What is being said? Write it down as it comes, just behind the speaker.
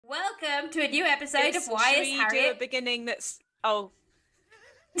Welcome to a new episode of Why Is Harriet? Do a beginning that's... Oh.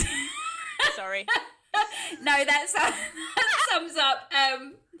 Sorry. No, that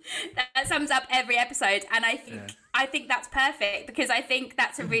sums up every episode, and I think that's perfect because I think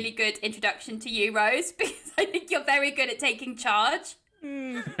that's a really good introduction to you, Rose, because I think you're very good at taking charge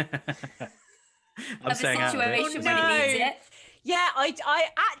I'm of the situation when it needs it. Yeah, I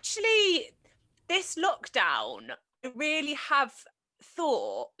actually, this lockdown, I really have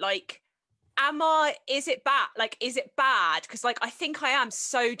thought, like, is it bad? Because, like, I think I am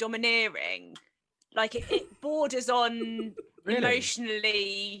so domineering. Like, it borders on Really?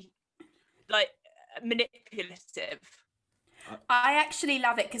 Emotionally, like, manipulative. I actually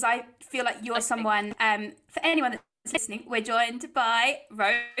love it because I feel like you're someone, for anyone that's listening, we're joined by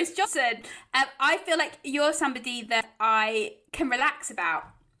Rose Johnson. I feel like you're somebody that I can relax about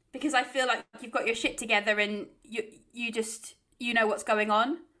because I feel like you've got your shit together and you know what's going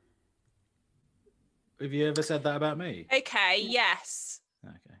on. Have you ever said that about me? Okay, yes.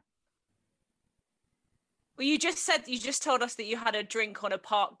 Okay. Well, you just told us that you had a drink on a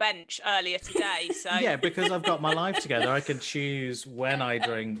park bench earlier today, so... Yeah, because I've got my life together, I can choose when I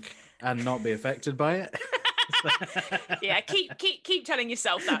drink and not be affected by it. Yeah, keep telling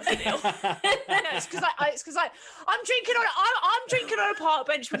yourself that, Sunil. No, it's because I'm drinking on a park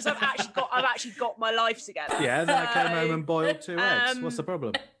bench because I've actually got my life together. Yeah, then I came home and boiled 2 eggs. What's the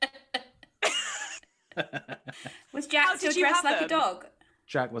problem? Was Jack still dressed like a dog?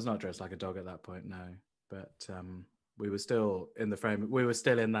 Jack was not dressed like a dog at that point, no. But we were still in the frame. We were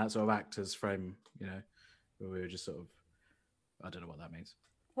still in that sort of actor's frame, you know, where we were just sort of, I don't know what that means.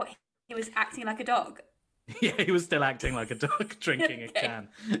 What, he was acting like a dog? Yeah, he was still acting like a dog, drinking a can.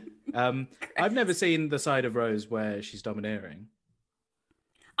 I've never seen the side of Rose where she's domineering.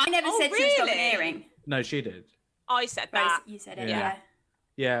 I never said she was domineering. No, she did. I said that. Rose, you said it, yeah.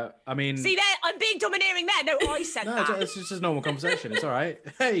 Yeah, I mean... See there, I'm being domineering there. No, I said that. No, it's just a normal conversation. It's all right.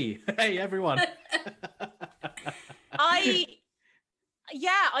 Hey, everyone. I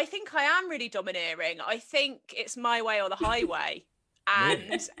think I am really domineering. I think it's my way or the highway.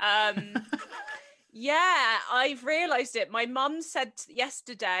 And yeah, I've realised it. My mum said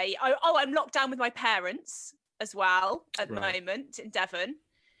yesterday, I'm locked down with my parents as well at the moment in Devon.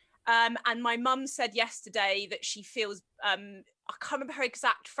 And my mum said yesterday that she feels, I can't remember her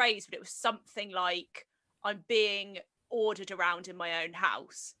exact phrase, but it was something like, I'm being ordered around in my own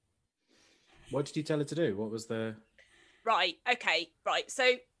house. What did you tell her to do? What was the... Right, okay, right.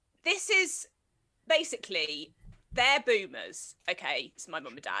 So this is basically, they're boomers, okay? It's my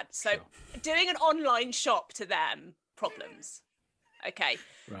mum and dad. So doing an online shop to them, problems. Okay,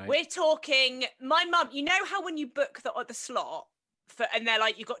 We're talking, my mum, you know how when you book the slot, and they're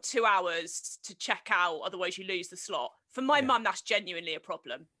like, you've got 2 hours to check out, otherwise you lose the slot. For my mum, that's genuinely a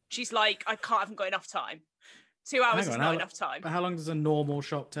problem. She's like, I haven't got enough time. 2 hours is not enough time. How long does a normal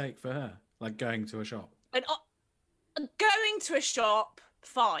shop take for her? Like going to a shop? And going to a shop,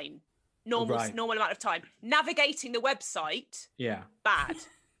 fine. Normal amount of time. Navigating the website, bad.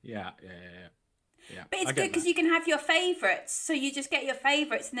 Yeah. But it's good because you can have your favourites. So you just get your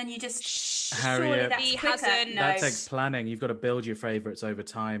favourites and then you just... Surely that's quicker. That takes planning. You've got to build your favourites over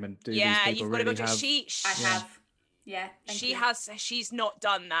time and do these people you've got really to build have. Yeah, she's not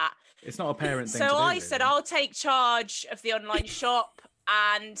done that. It's not a parent thing to do. So I said, I'll take charge of the online shop.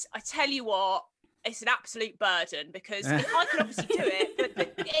 And I tell you what, it's an absolute burden because I can obviously do it,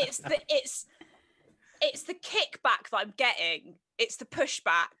 but it's the kickback that I'm getting. It's the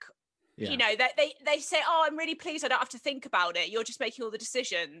pushback. Yeah. You know, that they say, oh, I'm really pleased I don't have to think about it. You're just making all the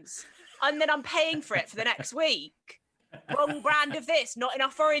decisions. And then I'm paying for it for the next week. Wrong brand of this, not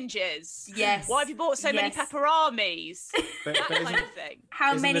enough oranges. Yes. Why have you bought so many peperamis? That kind of thing.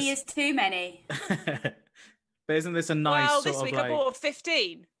 How many is too many? But isn't this a nice Well, sort this week of I bought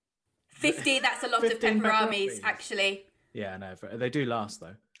 15. 50, that's a lot of peperamis, actually. Yeah, no, they do last,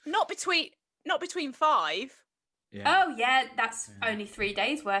 though. Not between 5. Yeah. Oh, yeah, that's only 3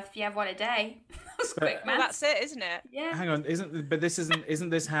 days worth if you have one a day. That's quick, man. Well, that's it, isn't it? Yeah. Hang on, isn't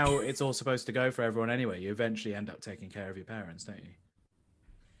this how it's all supposed to go for everyone anyway? You eventually end up taking care of your parents, don't you?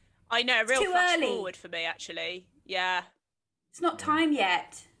 I know, a real flash forward for me, actually. Yeah. It's not time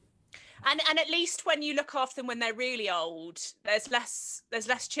yet. And at least when you look after them when they're really old, there's less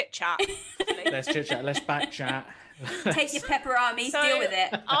chit chat. Less chit chat, less back chat. Take your peperamis, deal with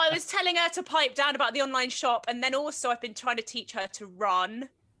it. I was telling her to pipe down about the online shop, and then also I've been trying to teach her to run,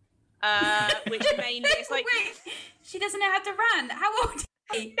 which mainly is like... Wait, she doesn't know how to run. How old is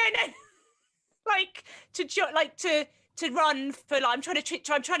she? No. Like to run for like I'm trying to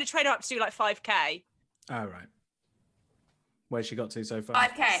train her up to do like 5k. Oh right. Where's she got to so far?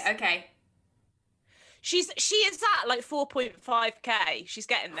 5K. Okay. She is at like 4.5k. She's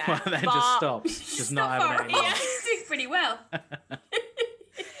getting there. Well, then but, just stop. Just not having it anymore. She's doing pretty well.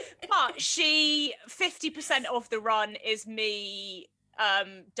 But 50% of the run is me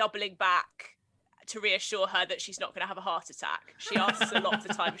doubling back to reassure her that she's not going to have a heart attack. She asks a lot of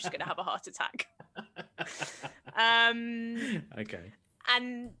the time if she's going to have a heart attack. Okay.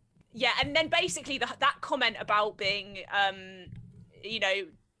 And yeah, and then basically that comment about being,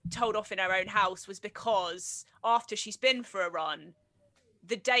 told off in her own house was because after she's been for a run,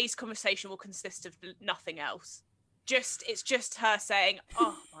 the day's conversation will consist of nothing else. It's just her saying,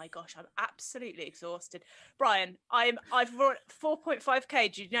 "Oh my gosh, I'm absolutely exhausted. Brian, I've run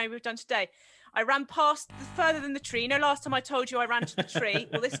 4.5k. Do you know what we've done today? I ran past further than the tree. You know, last time I told you I ran to the tree.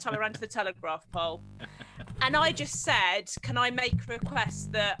 Well, this time I ran to the telegraph pole." And I just said, "Can I make a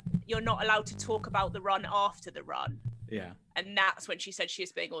request that you're not allowed to talk about the run after the run?" Yeah. And that's when she said she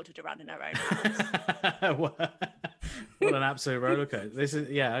was being ordered around in her own house. What an absolute rollercoaster. This is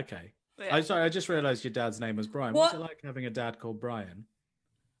okay. Yeah. I'm sorry, I just realised your dad's name was Brian. What's it like having a dad called Brian?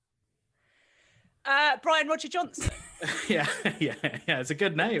 Brian Roger Johnson. yeah. It's a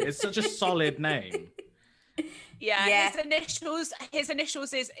good name. It's such a solid name. Yeah. His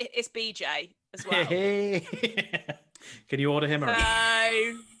initials is BJ as well. Can you order him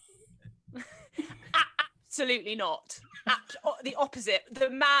around? Absolutely not. The opposite. The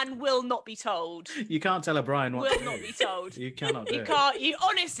man will not be told. You can't tell a Brian what to do. Will not be told. You cannot do You it. can't. You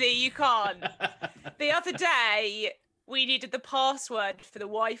can't. The other day, we needed the password for the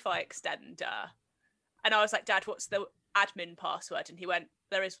Wi-Fi extender, and I was like, "Dad, what's the admin password?" And he went,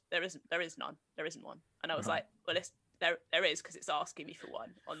 there isn't none. There isn't one. And I was like, "Well, there is, because it's asking me for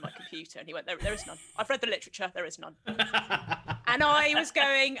one on my computer." And he went, there is none. I've read the literature. There is none. And I was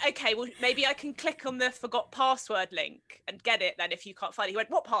going, okay, well, maybe I can click on the forgot password link and get it then if you can't find it. He went,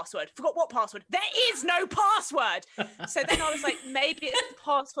 "What password? Forgot what password?" There is no password. So then I was like, maybe it's the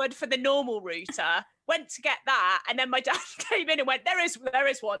password for the normal router. Went to get that. And then my dad came in and went, there is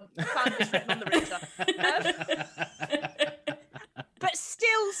one. Found it's written on the router. But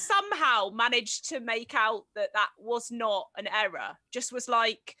still somehow managed to make out that was not an error. Just was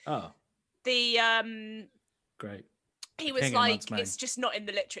like, the great. He was like, it's just not in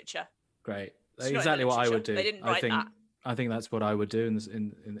the literature. Great. That's exactly what I would do. They didn't write that. I think that's what I would do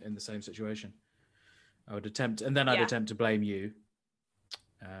in the same situation. I would attempt, and then I'd attempt to blame you.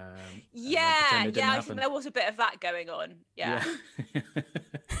 I think there was a bit of that going on. Yeah.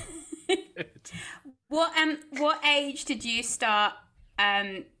 What age did you start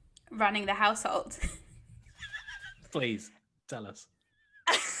running the household? Please tell us.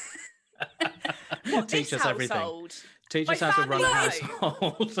 Teach us everything. Teach us how to run a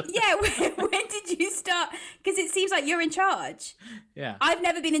household. Yeah, when did you start? Because it seems like you're in charge. Yeah. I've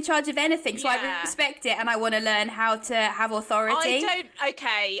never been in charge of anything, so I respect it, and I want to learn how to have authority.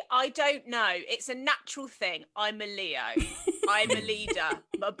 I don't know. It's a natural thing. I'm a Leo. I'm a leader.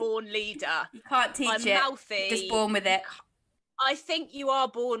 I'm a born leader. You can't teach I'm it. Mouthy. Just born with it. I think you are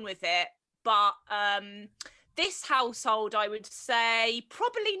born with it, but this household, I would say,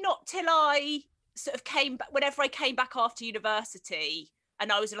 probably not till I sort of came back. Whenever I came back after university and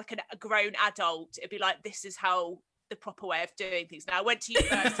I was like a grown adult, it'd be like, this is how the proper way of doing things. Now I went to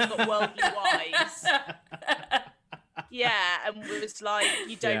university, got worldly wise. Yeah, and it was like,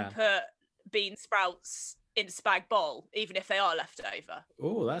 you don't put bean sprouts in spag bol, even if they are left over.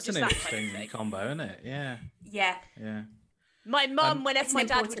 Oh, that's an interesting combo, isn't it? Yeah. Yeah. Yeah. My mum, whenever my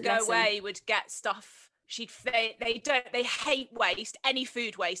dad would go away, would get stuff. They hate waste, any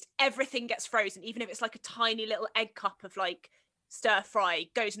food waste. Everything gets frozen, even if it's like a tiny little egg cup of like stir fry,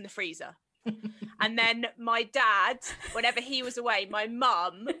 goes in the freezer. And then my dad, whenever he was away, my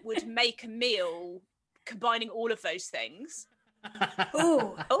mum would make a meal combining all of those things.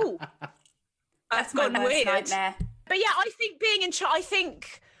 Oh, that's my worst nightmare. But yeah, I think being in charge, I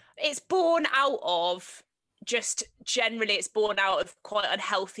think it's born out of. Just generally, it's born out of quite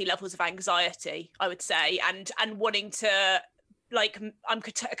unhealthy levels of anxiety, I would say, and wanting to, like, I'm a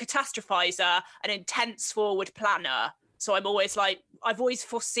catastrophizer, an intense forward planner. So I'm always like, I've always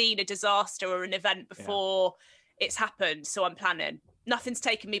foreseen a disaster or an event before it's happened. So I'm planning. Nothing's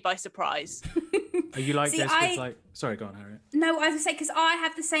taken me by surprise. Are you like this? Sorry, go on, Harriet. No, I was going to say, because I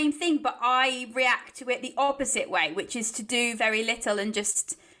have the same thing, but I react to it the opposite way, which is to do very little and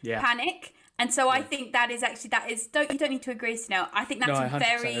just panic. And so I think you don't need to agree, Snell. I think that's I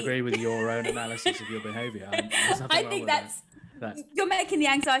 100% agree with your own analysis of your behaviour. I think you're making the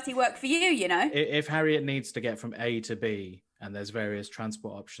anxiety work for you, you know? If Harriet needs to get from A to B and there's various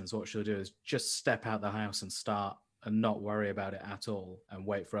transport options, what she'll do is just step out the house and start and not worry about it at all, and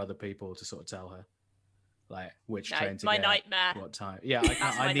wait for other people to sort of tell her, like which train to my get, nightmare. what time. Yeah,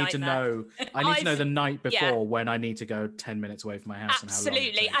 I need to nightmare. know. I need to know the night before yeah. when I need to go 10 minutes away from my house.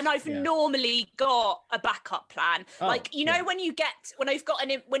 Absolutely, and how long it takes. and I've normally got a backup plan. Oh, like you know, yeah. when you've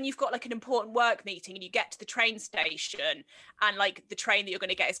got like an important work meeting and you get to the train station and like the train that you're going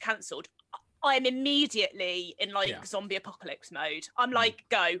to get is cancelled. I'm immediately in like zombie apocalypse mode. I'm like,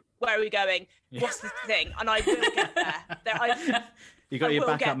 go. Where are we going? Yeah. What's the thing? And I will get there. You got I your will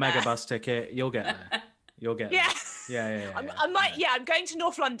backup get there. megabus ticket. You'll get there. You'll get Yeah. there. Yeah. I'm going to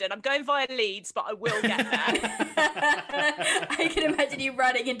North London. I'm going via Leeds, but I will get there. I can imagine you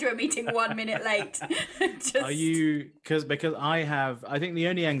running into a meeting 1 minute late. Just... Are you because I think the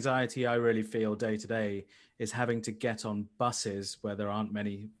only anxiety I really feel day to day is having to get on buses where there aren't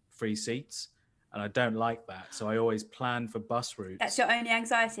many free seats, and I don't like that, so I always plan for bus routes. That's your only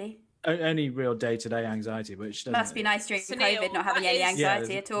anxiety? Only real day-to-day anxiety, which must be nice during COVID not having any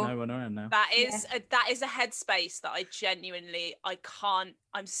anxiety at all. No one around now. That is a headspace that I genuinely can't.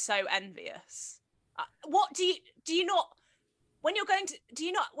 I'm so envious. What do you not when you're going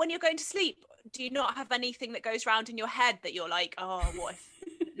to sleep? Do you not have anything that goes around in your head that you're like, oh, what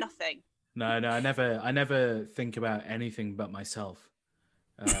if nothing? No, I never think about anything but myself.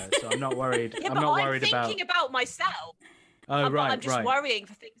 So I'm not worried. Yeah, I'm not worried I'm thinking about myself. Oh, right. I'm just worrying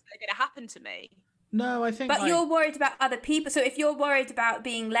for things that are going to happen to me. No, I think. But you're worried about other people. So if you're worried about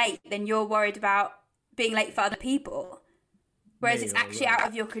being late, then you're worried about being late for other people. Whereas it's actually out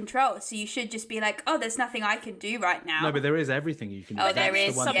of your control. So you should just be like, oh, there's nothing I can do right now. No, but there is everything you can do. Oh, there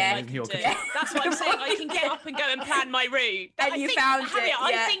is something I can do. That's what I'm saying. I can get up and go and plan my route. And you found it. Yeah.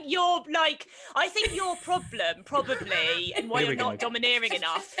 I think your problem probably, and why you're not domineering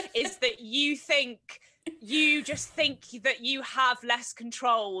enough, is that you just think that you have less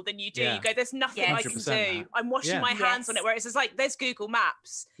control than you do. Yeah. You go, there's nothing I can do. that. I'm washing my hands on it. Whereas it's like, there's Google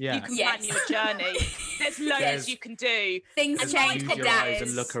Maps. Yeah. You can plan your journey. There's loads you can do. Things change. Use your eyes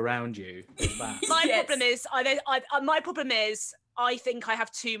and look around you. My problem is, I think I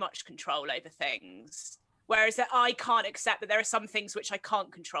have too much control over things. Whereas that I can't accept that there are some things which I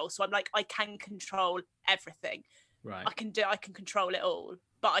can't control. So I'm like, I can control everything. Right. I can control it all,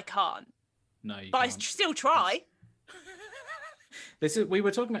 but I can't. No, you but can't. I still try. We were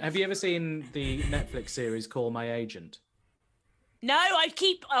talking about. Have you ever seen the Netflix series Call My Agent? No,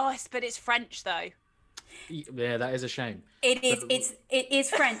 but it's French though. Yeah, that is a shame. It is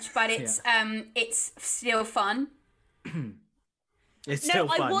French, but it's still fun. It's still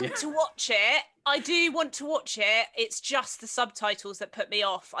fun. I want to watch it. I do want to watch it. It's just the subtitles that put me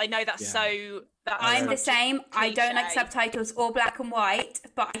off. I know that's so. I'm the same. I don't like subtitles or black and white,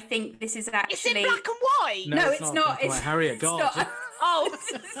 but I think this is actually. Is it black and white? No, it's not. It's Harriet, God. Oh,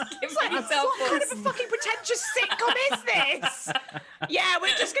 it's like, what kind of a fucking pretentious sitcom is this? Yeah, we're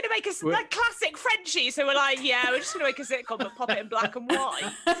just going to make a like classic Frenchies who are like, we're just going to make a sitcom but pop it in black and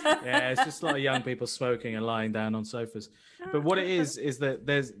white. Yeah, it's just a lot of young people smoking and lying down on sofas. But what it is that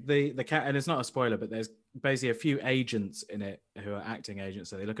there's the cat, and it's not a spoiler, but there's basically a few agents in it who are acting agents,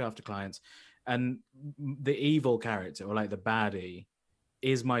 so they look after clients. And the evil character, or like the baddie,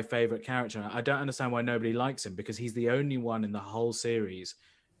 is my favorite character. I don't understand why nobody likes him, because he's the only one in the whole series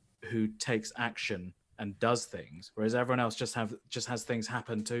who takes action and does things, whereas everyone else just has things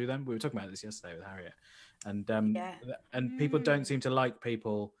happen to them. We were talking about this yesterday with Harriet, and people don't seem to like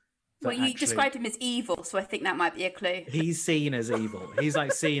people. Well, you described him as evil, so I think that might be a clue. He's seen as evil. He's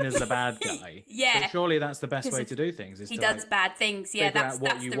like seen as the bad guy. Yeah. So surely that's the best way to do things. Is he to, does bad things. Yeah, that's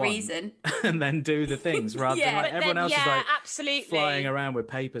the reason. And then do the things rather than like everyone else is like absolutely flying around with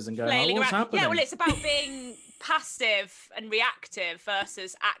papers and going, what's happening? Yeah, well, it's about being passive and reactive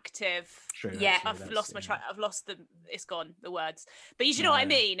versus active. True, yeah, I've lost my track. I've lost it's gone, the words. But you know what I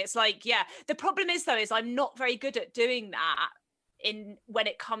mean? It's like, the problem is I'm not very good at doing that when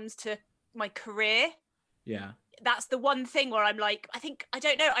it comes to my career. Yeah, that's the one thing where I'm like, I think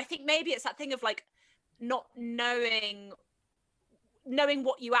maybe it's that thing of like not knowing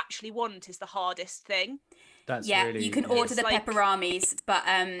what you actually want is the hardest thing. That's really, you can order the pepperonis, but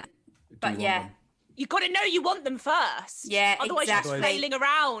yeah, you got to know you want them first. Yeah, otherwise you're just flailing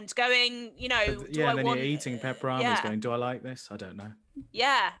around going, and then you're eating pepperonis going, do I like this? I don't know.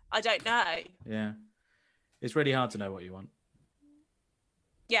 Yeah, I don't know. Yeah, it's really hard to know what you want.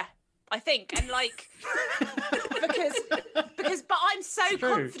 Yeah, I think, and like because but I'm so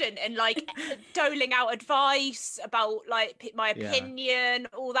confident in like doling out advice about like my opinion,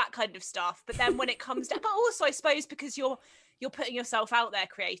 all that kind of stuff. But then when it comes down, but also I suppose because you're putting yourself out there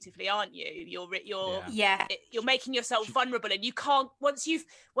creatively, aren't you? You're making yourself vulnerable, and you can't once you've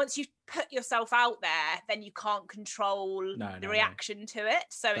put yourself out there, then you can't control the reaction to it.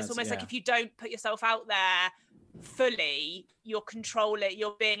 So it's almost like if you don't put yourself out there fully, you're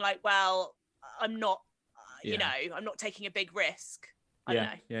you're being like, well, I'm not you know, I'm not taking a big risk. I don't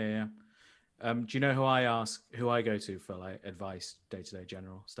know. Do you know who I go to for like advice, day-to-day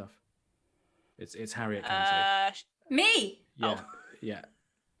general stuff? It's Harriet Kemsley. Me.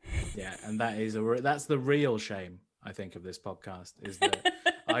 Yeah, and that's the real shame, I think, of this podcast, is that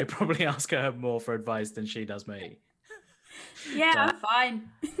I probably ask her more for advice than she does me. Yeah, I'm fine.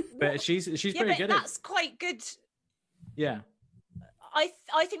 But she's pretty good. That's quite good. Yeah. I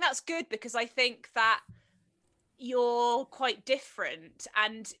think that's good, because I think that you're quite different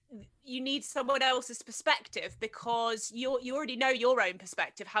and you need someone else's perspective, because you already know your own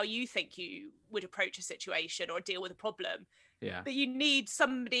perspective, how you think you would approach a situation or deal with a problem. Yeah. But you need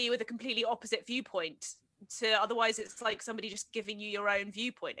somebody with a completely opposite viewpoint otherwise it's like somebody just giving you your own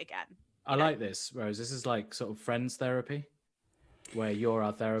viewpoint again. I like this, Rose. This is like sort of friends therapy, where you're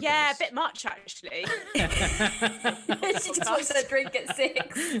our therapist. Yeah, a bit much actually. She just wants a drink at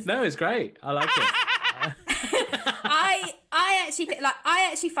 6. No, it's great. I like it. I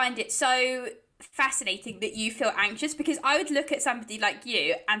actually find it so fascinating that you feel anxious, because I would look at somebody like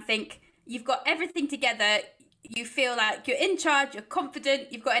you and think you've got everything together, you feel like you're in charge, you're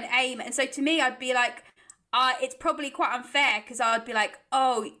confident, you've got an aim, and so to me I'd be like, it's probably quite unfair, because I'd be like,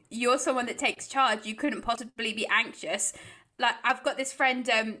 oh, you're someone that takes charge, you couldn't possibly be anxious. Like, I've got this friend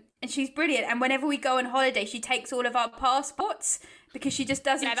and she's brilliant, and whenever we go on holiday she takes all of our passports because she just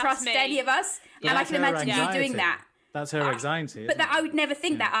doesn't trust any of us. But and I can imagine you doing that. That's her anxiety. But I would never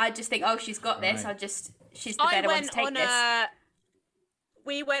think that. I'd just think, oh, she's got this. She's the better one to take this.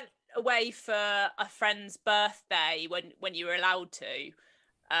 We went away for a friend's birthday when you were allowed to,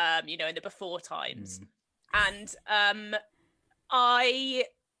 you know, in the before times. And I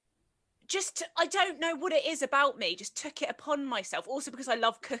don't know what it is about me, just took it upon myself, also because I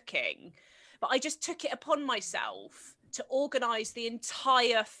love cooking, but I just took it upon myself to organise the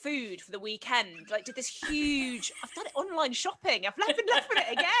entire food for the weekend. Like, did this huge, I've done it online shopping, I've been left with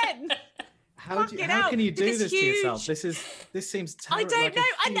it again. How can you do this to yourself? This seems terrible. I don't know.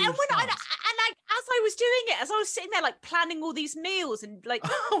 And as I was doing it, as I was sitting there like planning all these meals and like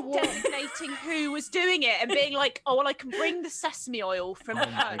designating who was doing it and being like, oh well, I can bring the sesame oil from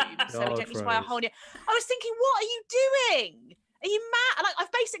home, so we don't need to buy a whole new. I was thinking, what are you doing? Are you mad? Like,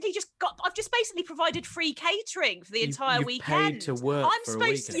 I've just basically provided free catering for the entire weekend. Paid to work for a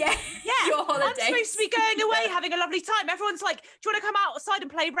weekend. Yeah, your holiday. I'm supposed to be going away having a lovely time. Everyone's like, do you want to come outside and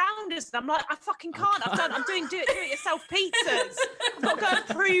play rounders? And I'm like, I fucking can't. I'm doing do it yourself pizzas. I've got to go and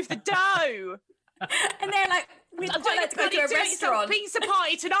prove the dough. And they're like, we'd quite like to go to a restaurant. Pizza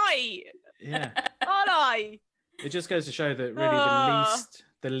party tonight. Yeah. Aren't I? It just goes to show that really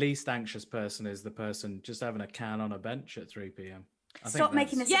the least anxious person is the person just having a can on a bench at 3 p.m. Stop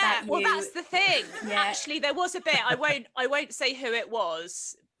making this about you. Well, that's the thing. Actually, there was a bit. I won't say who it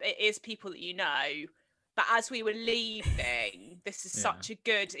was. It is people that you know. But as we were leaving, this is such a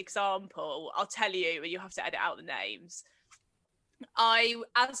good example. I'll tell you, and you have to edit out the names.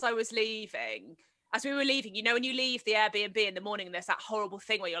 As we were leaving, you know, when you leave the Airbnb in the morning, there's that horrible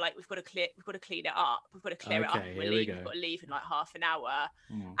thing where you're like, we've got to clean it up. We've got to clear it up. We've got to leave in like half an hour.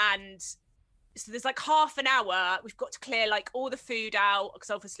 And so there's like half an hour. We've got to clear like all the food out, because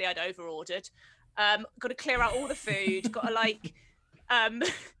obviously I'd over ordered. Got to clear out all the food. Got to like,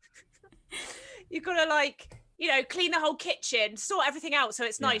 you've got to like, you know, clean the whole kitchen, sort everything out so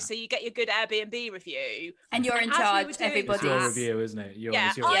it's nice, so you get your good Airbnb review. And you're in charge, everybody. It's your review, isn't it?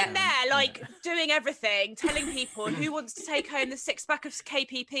 I'm there, like, doing everything, telling people who wants to take home the 6-pack of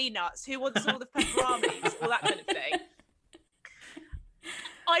KPP nuts, who wants all the pepperonis, all that kind of thing.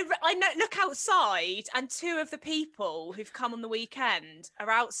 I look outside, and 2 of the people who've come on the weekend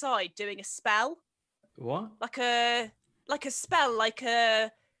are outside doing a spell. What? Like a spell, like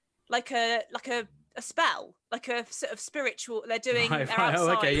a spell, like a sort of spiritual. They're doing. They're outside. Oh,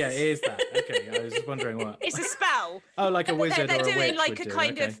 okay, yeah, it is that. Okay, I was just wondering what. It's a spell. Oh, like a wizard they're or a witch doing like would a do.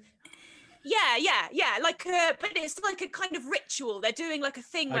 kind of. Yeah, like but it's like a kind of ritual. They're doing like a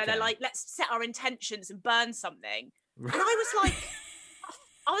thing where they're like, let's set our intentions and burn something. And I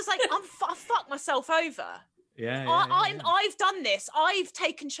was like, I fucked myself over. I've done this. I've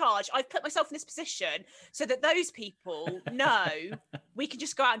taken charge. I've put myself in this position so that those people know we can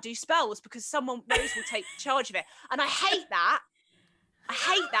just go out and do spells because someone Rose will take charge of it. And I hate that.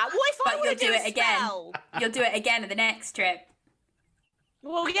 What if I want to do it again? You'll do it again at the next trip.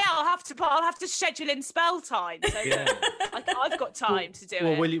 Well, yeah, I'll have to schedule in spell time. So I've got time to do it.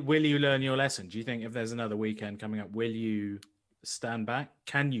 Well, will you learn your lesson? Do you think if there's another weekend coming up, will you stand back?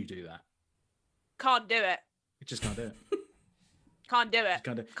 Can you do that? Can't do it. You just can't do it. Can't do it.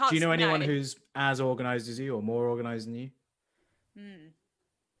 Do you know anyone who's as organised as you or more organised than you?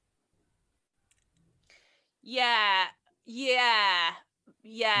 Yeah.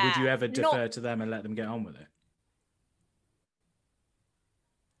 Would you ever defer to them and let them get on with it?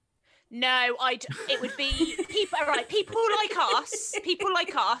 No, it would be people like us, people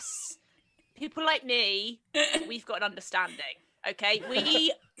like me. We've got an understanding, okay?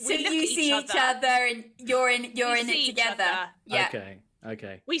 We you see each other and you're in it together. Yeah.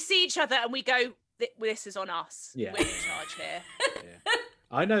 Okay. We see each other and we go, this is on us. Yeah. We're in charge here. Yeah.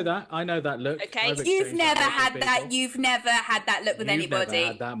 I know that look. Okay. You've never had that. You've never had that look with anybody. Never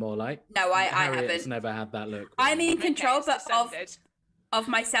had that, more like. No, I Harriet's haven't. never had that look. I'm in control, but of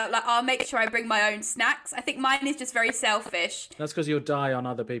myself. Like, I'll make sure I bring my own snacks. I think mine is just very selfish. That's because you'll die on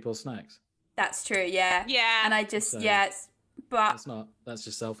other people's snacks. That's true. Yeah. Yeah. And I just That's not. That's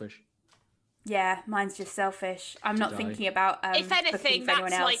just selfish. Yeah, mine's just selfish. I'm not thinking about if anything,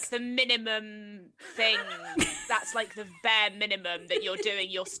 that's else. like the minimum thing. That's like the bare minimum that you're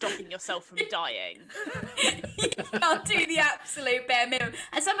doing. You're stopping yourself from dying. I'll do the absolute bare minimum,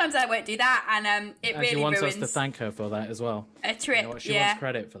 and sometimes I won't do that, and it really ruins. She wants us to thank her for that as well. A trip. You know, she wants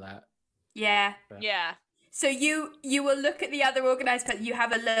credit for that. Yeah. But... Yeah. So you will look at the other organised, but you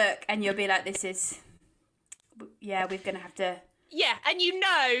have a look, and you'll be like, "This is, we're gonna have to." Yeah, and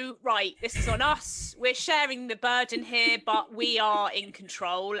right, this is on us. We're sharing the burden here, but we are in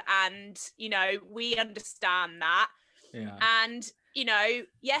control, and, we understand that. Yeah. And,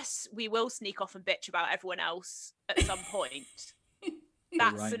 yes, we will sneak off and bitch about everyone else at some point.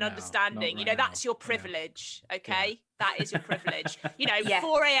 That's an understanding. That's your privilege, okay? Yeah. That is your privilege.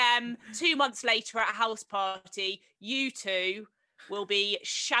 4 a.m., 2 months later at a house party, you two will be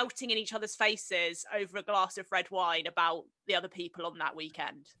shouting in each other's faces over a glass of red wine about the other people on that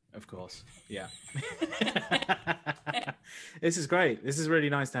weekend. Of course, yeah. This is great. This is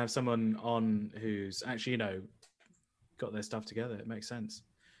really nice to have someone on who's actually, got their stuff together. It makes sense.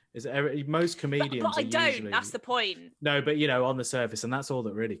 Most comedians but I don't. Usually... That's the point. No, but on the surface, and that's all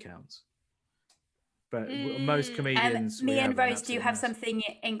that really counts. But most comedians... me and Rose do have something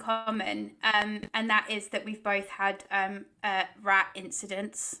in common, and that is that we've both had rat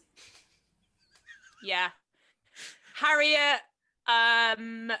incidents. Yeah. Harriet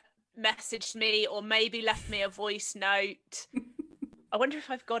messaged me or maybe left me a voice note. I wonder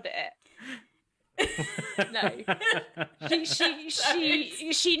if I've got it. No.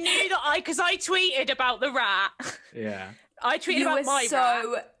 She knew that because I tweeted about the rat. Yeah. I tweeted about my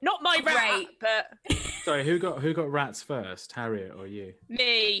rat. Not my rat, but... Sorry, who got rats first, Harriet or you?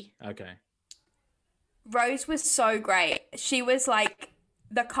 Me. Okay. Rose was so great. She was like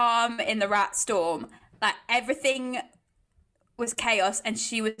the calm in the rat storm. Like, everything was chaos, and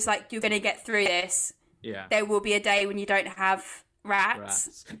she was like, "You're going to get through this. Yeah. There will be a day when you don't have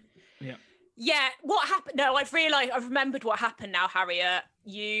rats." Yeah. Yeah, what happened? No, I've remembered what happened now, Harriet.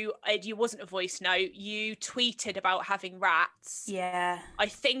 You wasn't a voice note. You tweeted about having rats. Yeah. I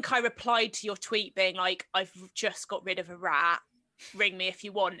think I replied to your tweet being like, "I've just got rid of a rat. Ring me if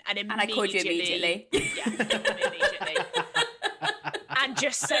you want." And I called you immediately. Yeah, immediately. And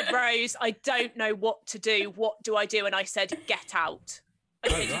just said, "Rose, I don't know what to do. What do I do?" And I said, "Get out." I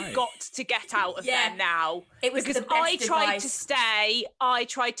said, "You've got to get out of there now." It was because I tried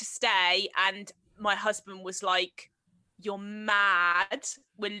to stay, and my husband was like, "You're mad.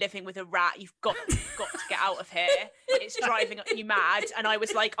 We're living with a rat. You've got to get out of here. It's driving you mad." And I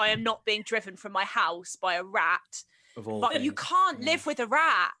was like, "I am not being driven from my house by a rat." But things. You can't live with a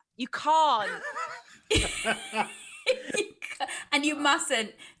rat. You can't. And you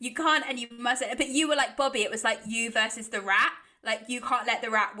mustn't. You can't and you mustn't. But you were like Bobby. It was like you versus the rat. Like, you can't let the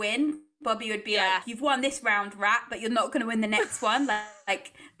rat win. Bobby would be like, "You've won this round, rat, but you're not going to win the next one."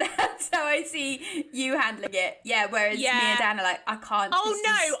 Like that's how I see you handling it. Yeah, whereas me and Dan are like, "I can't."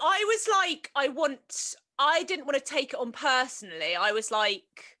 I was like, I didn't want to take it on personally. I was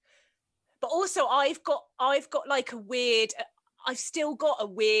like, but also I've still got a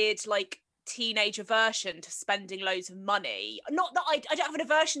weird, like, teenage aversion to spending loads of money. Not that I don't have an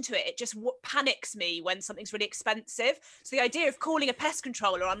aversion to it, it just panics me when something's really expensive. So the idea of calling a pest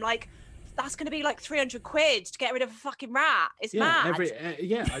controller, I'm like, that's going to be like 300 quid to get rid of a fucking rat. It's mad.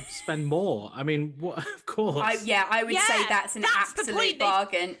 I'd spend more. I mean, what? Of course. I would say that's an absolute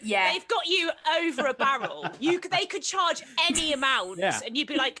bargain. Yeah, they've got you over a barrel. They could charge any amount, and you'd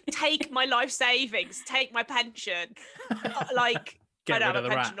be like, take my life savings, take my pension. Like, I don't have a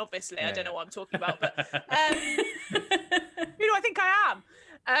pension, obviously. I don't know what I'm talking about, but who do I think I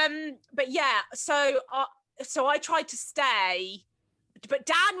am? But yeah, so I tried to stay. But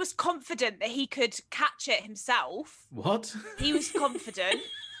Dan was confident that he could catch it himself. What? He was confident.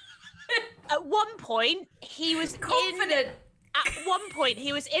 At one point, he was confident. At one point,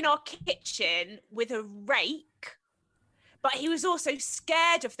 he was in our kitchen with a rake, but he was also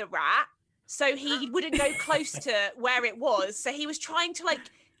scared of the rat, so he wouldn't go close to where it was. So he was trying to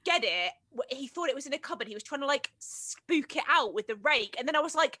like get it. He thought it was in a cupboard. He was trying to like spook it out with the rake, and then I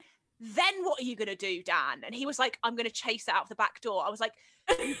was like, then what are you going to do, Dan? And he was like, I'm going to chase it out of the back door. I was like,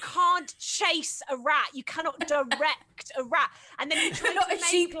 you can't chase a rat. You cannot direct a rat. And then he tried not a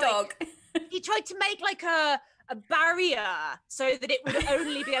sheepdog. He tried to make like a barrier so that it would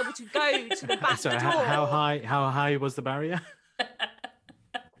only be able to go to the back door. How high was the barrier?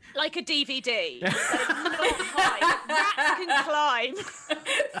 Like a DVD. Not high. Rats can climb.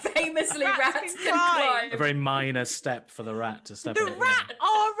 Famously, rats can climb. A very minor step for the rat to step on. Our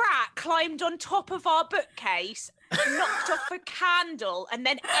rat climbed on top of our bookcase, knocked off a candle, and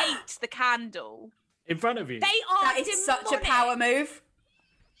then ate the candle. In front of you? That is such a power move.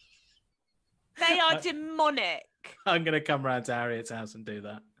 They are demonic. I'm going to come round to Harriet's house and do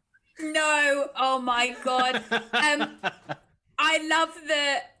that. No. Oh, my God. I love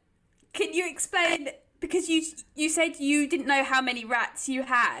the... Can you explain, because you said you didn't know how many rats you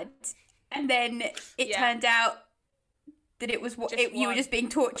had, and then it turned out that it was you were just being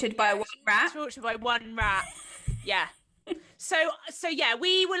tortured by one rat? Tortured by one rat. Yeah. So yeah,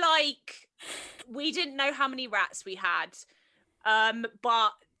 we were like, we didn't know how many rats we had,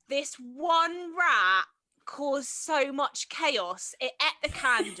 but this one rat caused so much chaos. It ate the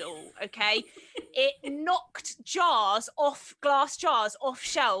candle, okay? It knocked glass jars off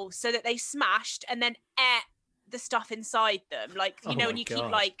shelves so that they smashed, and then ate the stuff inside them. Like, you know, when you keep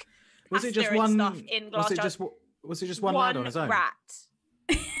like was it just one stuff in glass jars. Was it just one lad on his own? Rat.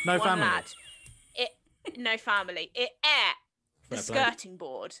 No family. Lad. No family. It ate the skirting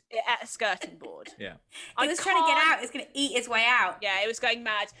board. It ate a skirting board. Yeah. It was trying to get out. It was going to eat its way out. Yeah, it was going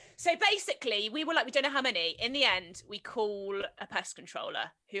mad. So basically, we were like, we don't know how many. In the end, we call a pest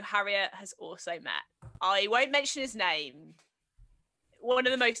controller who Harriet has also met. I won't mention his name. One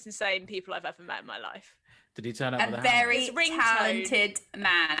of the most insane people I've ever met in my life. Did he turn up with a very talented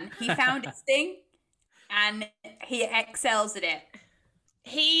man? He found his thing, and he excels at it.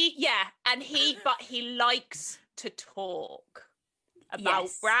 But he likes to talk about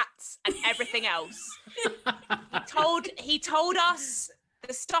rats and everything else. He told us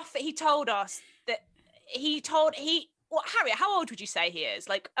the stuff that he told us that Harriet, how old would you say he is?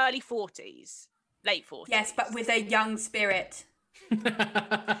 Like early 40s, late 40s? Yes, but with a young spirit. The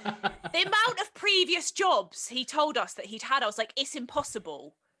amount of previous jobs he told us that he'd had, I was like, it's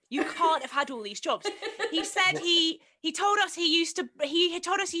impossible. You can't have had all these jobs. He said he told us he used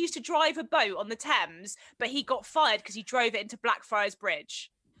to drive a boat on the Thames, but he got fired because he drove it into Blackfriars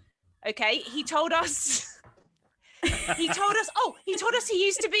Bridge. Okay, he told us he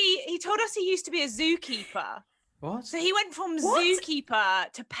used to be a zookeeper. What? So he went from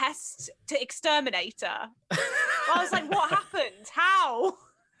zookeeper to pest to exterminator. I was like, what happened? How?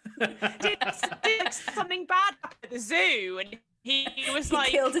 Did something bad happen at the zoo? And he was like,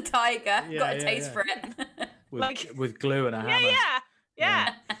 killed a tiger, got a taste for it. with glue and a hammer.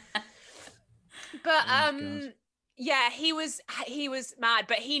 Yeah. But he was mad,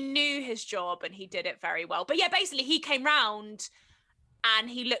 but he knew his job and he did it very well. But yeah, basically he came round and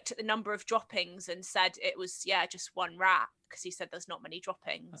he looked at the number of droppings and said it was just one rat, because he said there's not many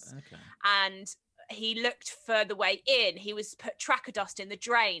droppings. Okay. And he looked for the way in. He was put tracker dust in the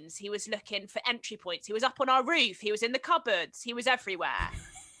drains. He was looking for entry points. He was up on our roof. He was in the cupboards. He was everywhere.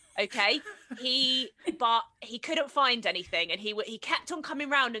 Okay. But he couldn't find anything. And he kept on coming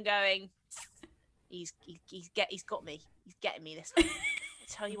round and going, he's got me. He's getting me this time. I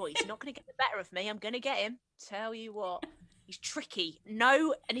tell you what, he's not going to get the better of me. I'm going to get him. Tell you what, he's tricky.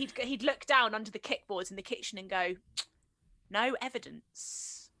 No. And he'd look down under the kickboards in the kitchen and go, no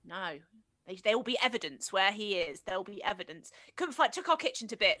evidence. No. There will be evidence where he is. There will be evidence. Took our kitchen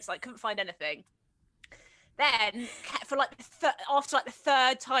to bits. Like, couldn't find anything. Then, for like after the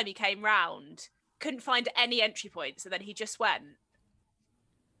third time he came round, couldn't find any entry points. And then he just went,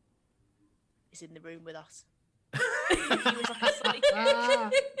 he's in the room with us. He was like a psychic.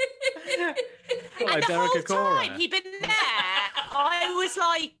 And the whole time he'd been there, I was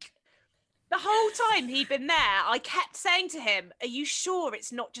like, the whole time he'd been there, I kept saying to him, are you sure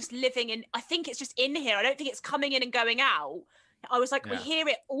it's not just living in, I think it's just in here. I don't think it's coming in and going out. I was like, we hear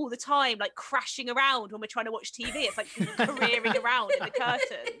it all the time, like crashing around when we're trying to watch TV. It's like careering around in the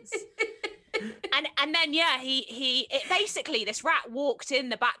curtains. And then, it basically, this rat walked in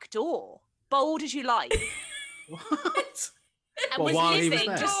the back door, bold as you like. What? And was while living he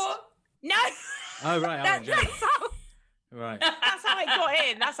was there? No. Oh, right. That's how Right. That's how it got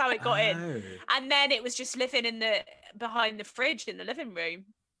in. That's how it got in. Oh. And then it was just living behind the fridge in the living room,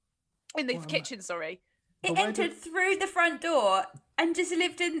 in the kitchen. Sorry. It entered through the front door and just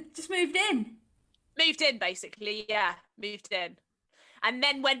moved in. Moved in, basically. Yeah, moved in, and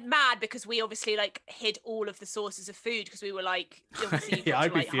then went mad because we obviously like hid all of the sources of food because we were like, obviously, you've got I'd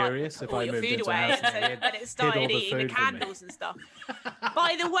to, be like, furious if I your moved food into a away. house And so and then it started the eating the food from me. candles and stuff.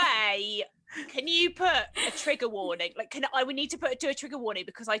 By the way, can you put a trigger warning? Like, we need to do a trigger warning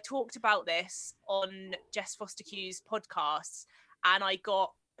because I talked about this on Jess Foster Q's podcasts, and I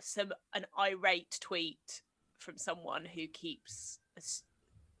got an irate tweet from someone who keeps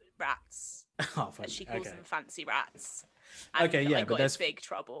rats. Oh, She calls them fancy rats. Okay, yeah, I but got in there's big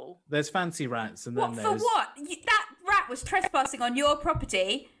trouble. There's fancy rats, and then What, there's for what? That rat was trespassing on your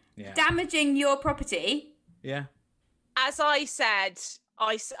property, damaging your property. Yeah. As I said,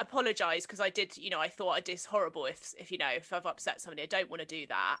 I apologise because I did, I thought I did horrible if I've upset somebody. I don't want to do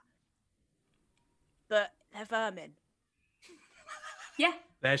that. But they're vermin. Yeah.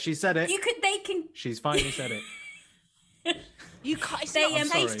 There, she said it. They can. She's finally said it. You can't. It's They not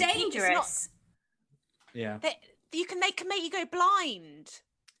are safe. dangerous. Yeah. They can make you go blind.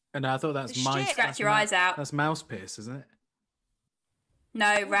 And I thought that's mice. Scratch your eyes out. That's mouse piss, isn't it?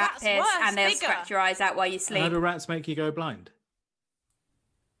 No, rat that's piss, worse, and they'll bigger. scratch your eyes out while you How sleep. do rats make you go blind?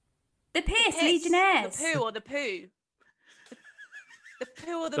 The piss, Piss, Legionnaires. The poo or the poo. The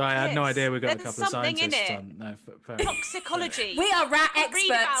poo or the So I had no piss. idea we got a There's couple of something in scientists it. on. No, fair enough. Toxicology. We are rat Read experts,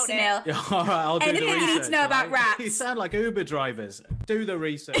 about it. Sunil. Yeah, all right, I'll do Anything the you research. need to know about all right? rats. You sound like Uber drivers. Do the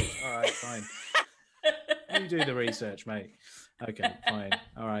research. All right, fine. You do the research, mate. Okay, fine.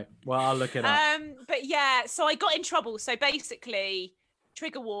 All right. Well, I'll look it up. But yeah, so I got in trouble. So basically,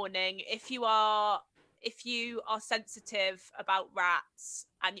 trigger warning: if you are sensitive about rats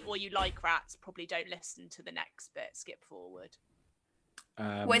or you like rats, probably don't listen to the next bit. Skip forward.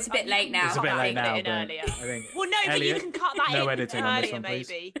 Well, it's a bit late now. It's a bit late now, In but earlier. I think Well, no, but you Elliot, can cut that no in editing on this earlier, one, please.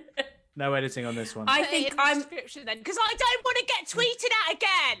 maybe. No editing on this one. I Put it think in the I'm. description then, because I don't want to get tweeted at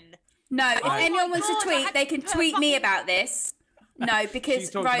again. No, if my anyone wants God, to I tweet, had they to can put a tweet me fucking- about this. No, because She's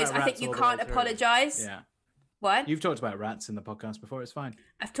talked Rose, about I think rats you all the can't way through. apologise. Yeah. What? You've talked about rats in the podcast before. It's fine.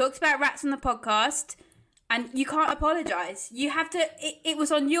 I've talked about rats on the podcast, and you can't apologise. You have to. It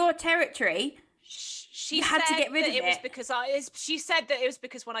was on your territory. She You had to said get rid that of it was it. because she said that it was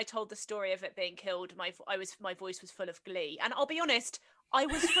because when I told the story of it being killed, my voice was full of glee. And I'll be honest, I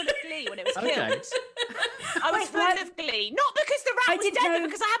was full of glee when it was Okay. killed. I was Wait, full what? of glee, not because the I rat was didn't dead, know- but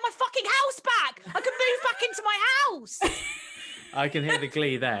because I had my fucking house back. I could move back into my house. I can hear the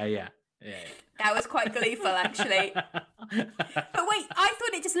glee there. Yeah. Yeah. That was quite gleeful, actually. But wait, I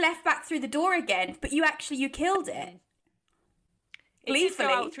thought it just left back through the door again, but you killed it. It did go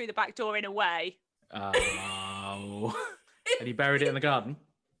Gleefully. out through the back door in a way. Oh. And he buried it in the garden.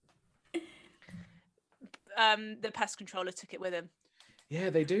 The pest controller took it with him. Yeah,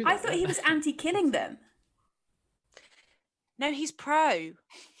 they do. I that, thought don't he they? was anti-killing them. No, he's pro.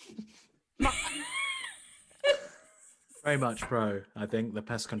 Very much pro. I think the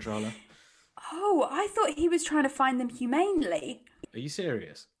pest controller. Oh, I thought he was trying to find them humanely. Are you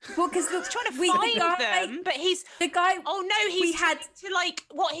serious? Well, because He's trying to find them, but he's the guy. Oh no, we he's had- trying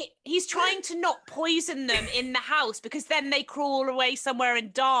to he's trying to not poison them in the house because then they crawl away somewhere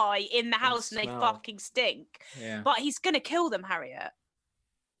and die in the house and they smell. fucking stink. Yeah. But he's gonna kill them, Harriet.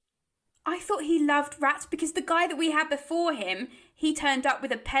 I thought he loved rats because the guy that we had before him, he turned up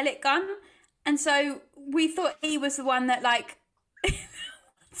with a pellet gun, and so we thought he was the one that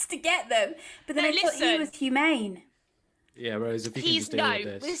wants to get them. But then No, I thought he listen. was humane. Yeah, Rose, if you can He's just deal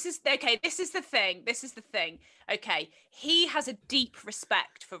with this. this is okay, this is the thing. Okay. He has a deep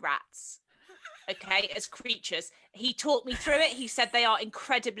respect for rats. Okay, as creatures. He taught me through it. He said they are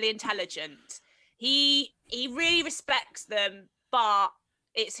incredibly intelligent. He really respects them, but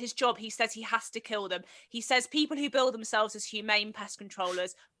it's his job. He says he has to kill them. He says people who bill themselves as humane pest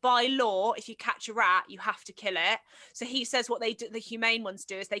controllers, by law, if you catch a rat, you have to kill it. So he says what they do, the humane ones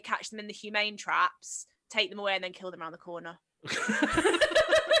do is they catch them in the humane traps, take them away, and then kill them around the corner.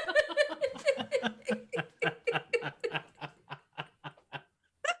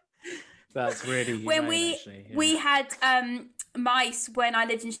 That's really humane, when we actually, yeah. we had mice when I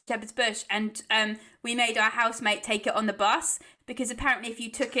lived in Shepherd's Bush, and we made our housemate take it on the bus because apparently if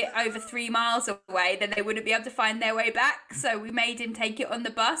you took it over 3 miles away, then they wouldn't be able to find their way back. So we made him take it on the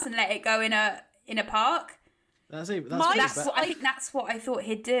bus and let it go in a park. That's Mice- I think that's what I thought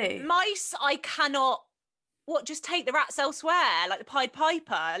he'd do. Mice, I cannot. What? Just take the rats elsewhere, like the Pied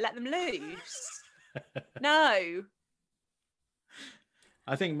Piper. Let them loose. No.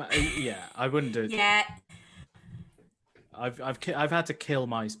 I think, yeah, I wouldn't do it. Yeah. I've had to kill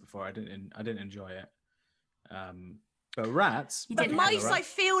mice before. I didn't enjoy it. But rats. You But didn't mice, have I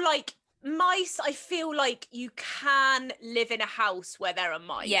feel like you can live in a house where there are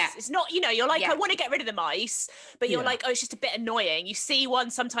mice. Yeah. It's not, you're like, Yeah. I want to get rid of the mice, but you're Yeah. like, oh, it's just a bit annoying. You see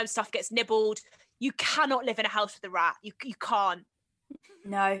one, sometimes stuff gets nibbled. You cannot live in a house with a rat. You can't.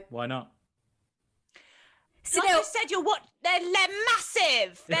 No. Why not? So Like I said, they're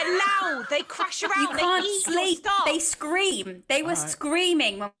massive. They're loud. They crash around. you can't they eat your sleep. stuff. They scream. They were Alright.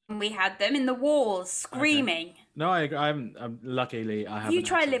 screaming when we had them in the walls, screaming. No, I'm luckily I haven't. You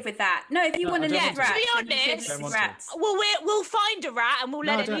try had to live with that. No, if you No, want I to don't live with want to. rats, To be then you should honest- live Don't with want to. rats. Well, we'll find a rat and we'll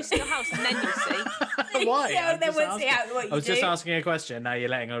No, let it don't. loose in your house, and then you'll see. Why? Yeah, I'm then just we'll see asking. what you I was just do. asking a question. Now you're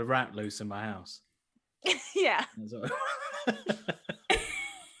letting a rat loose in my house. Yeah. That's all.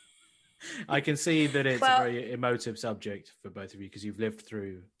 I can see that it's Well- a very emotive subject for both of you because you've lived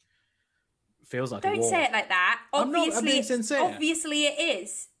through. Feels like a Don't war. say it like that. I'm not- I'm Obviously, being sincere. obviously it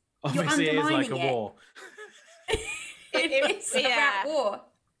is. Obviously, it is like undermining a it. war. It's a rat war.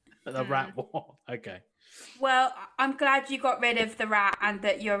 The rat war. Okay. Well, I'm glad you got rid of the rat and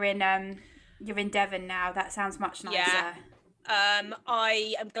that you're in Devon now. That sounds much nicer. Yeah.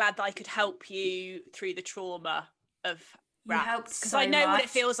 I am glad that I could help you through the trauma of You rats, helped because so I know what much. it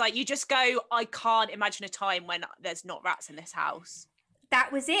feels like. You just go, I can't imagine a time when there's not rats in this house.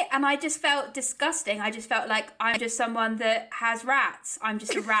 That was it, and I just felt disgusting. I just felt like I'm just someone that has rats. I'm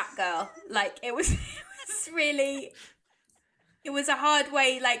just a rat girl. Like it was really, it was a hard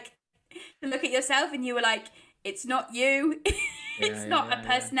way like to look at yourself, and you were like, it's not you. It's not a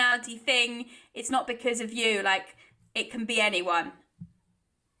personality thing. It's not because of you. Like it can be anyone.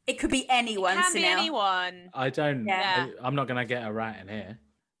 It could be anyone. Can be Sunil. anyone. I don't. Yeah. I'm not going to get a rat in here.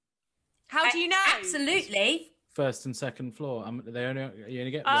 How do you know? Absolutely. First and second floor. You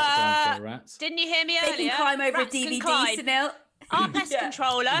only get down floor rats. Didn't you hear me They earlier? can climb over Rats a can DVD, climb. Sunil. Our pest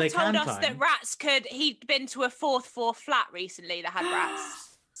controller They told can us that climb. rats could. He'd been to a 4th floor flat recently that had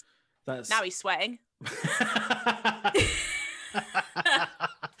rats. That's Now he's sweating.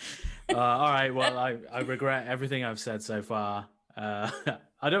 all right. Well, I regret everything I've said so far.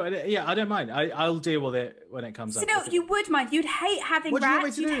 I don't. Yeah, I don't mind. I'll deal with it when it comes up. Sunil, you would mind. You'd hate having What do you want me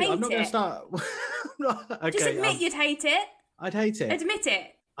rats. to You'd do? hate I'm not going it. to start. Okay, Just admit you'd hate it. I'd hate it. Admit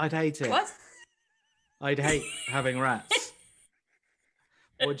it. I'd hate it. What? I'd hate having rats.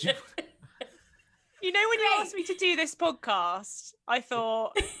 Would you? You know, when you Great. asked me to do this podcast, I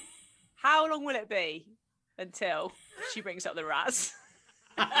thought, how long will it be until she brings up the rats?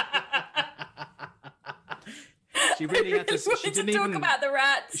 She really had to. She Wanted didn't to talk even. about the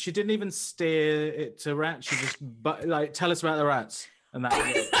rats. She didn't even steer it to rats. She just, tell us about the rats, and that.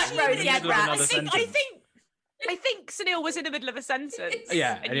 Was it. Rosie had Middle of rats. another I sentence. think Sunil was in the middle of a sentence.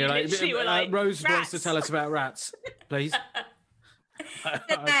 Yeah, and you're like, literally were like, Rose wants to "Rats." tell us about rats, please.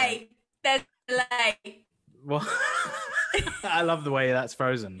 Delay. There's delay. Well, I love the way that's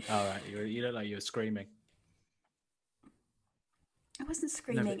frozen. All right, you look like you were screaming. I wasn't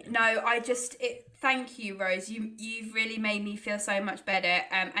screaming. No, thank you, Rose. You've really made me feel so much better.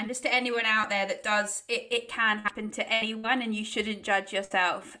 And just to anyone out there that does, it can happen to anyone, and you shouldn't judge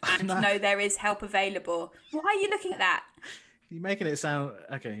yourself. And No. know there is help available. Why are you looking at that? You're making it sound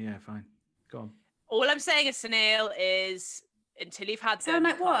okay. Yeah, fine. Go on. All I'm saying is, Sunil, is until you've had them, Sound you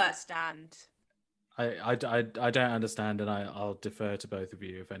like can't what? understand. I don't understand, and I'll defer to both of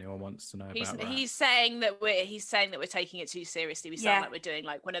you if anyone wants to know about rats. He's saying that we're taking it too seriously. We sound Yeah. like we're doing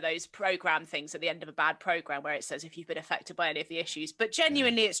like one of those program things at the end of a bad program where it says if you've been affected by any of the issues, but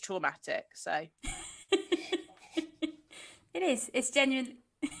genuinely it's traumatic. So It is. It's genuinely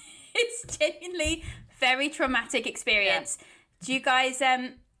very traumatic experience. Do you guys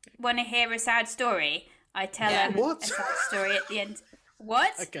want to hear a sad story? I tell Yeah. What? a sad story at the end.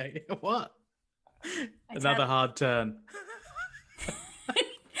 What? Okay, what? I Another tell- hard turn.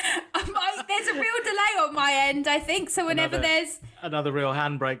 There's a real delay on my end, I think. So whenever Another- there's Another real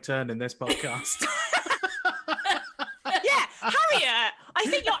handbrake turn in this podcast. yeah, Harriet, I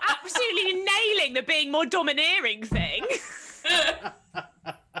think you're absolutely nailing the being more domineering thing.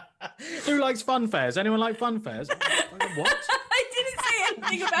 Who likes fun fairs? Anyone like fun fairs? What? I didn't say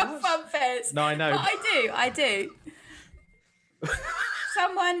anything about fun fairs. No, I know. But I do.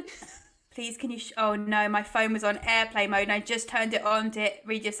 Someone, please, can you? Oh no, my phone was on airplane mode, and I just turned it on to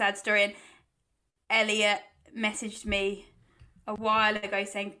read your sad story. And Elliot messaged me a while ago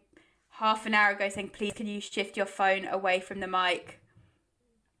saying, half an hour ago, saying, please, can you shift your phone away from the mic?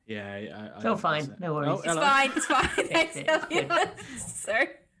 Yeah, I So fine, no worries. Oh, It's hello. fine. Thanks, Elliot. Sorry.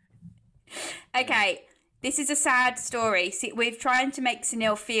 Okay, this is a sad story. See, we're trying to make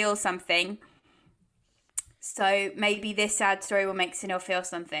Sunil feel something. So maybe this sad story will make Sunil feel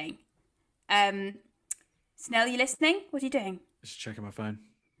something. Sunil, you listening? What are you doing? Just checking my phone.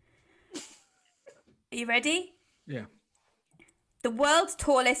 Are you ready? Yeah. The world's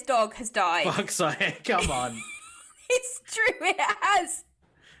tallest dog has died. Fuck's sake, come on. It's true, it has.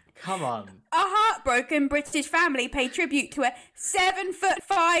 Come on. A heartbroken British family paid tribute to a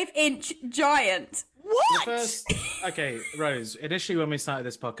 7'5" giant. What? Okay, Rose, initially when we started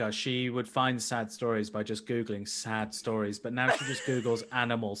this podcast, she would find sad stories by just Googling sad stories, but now she just Googles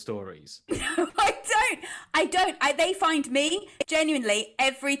animal stories. I don't. They find me genuinely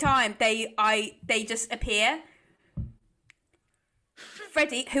every time they just appear.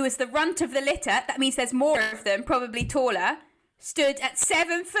 Freddie, who is the runt of the litter, that means there's more of them, probably taller, stood at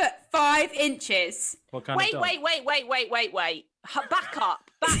 7'5". What kind Wait, of dog? wait. Back up.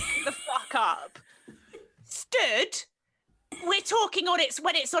 Back the fuck up. Stood. We're talking on its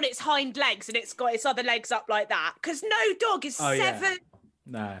when it's on its hind legs and it's got its other legs up like that. Because no dog is Oh, yeah. 7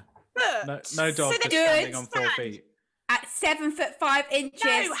 No. foot. No dog So just they're standing on 4 stand. feet. At 7'5".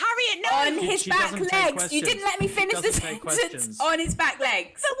 No, Harriet, no. On his She back doesn't take legs. You questions. didn't let me She finish the doesn't take sentence. questions. On his back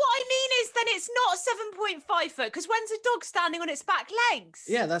legs. But what I mean is then it's not 7.5 foot because when's a dog standing on its back legs?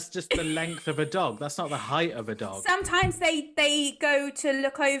 Yeah, that's just the length of a dog. That's not the height of a dog. Sometimes they go to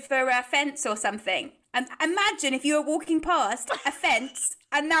look over a fence or something. And imagine if you were walking past a fence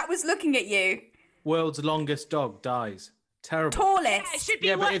and that was looking at you. World's longest dog dies. Terrible. Tallest. Yeah, it should be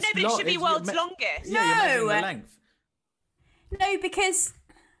Yeah, but what? it's No, but it not- should be it's- world's me- longest. Yeah, you're measuring No. the length. No, because...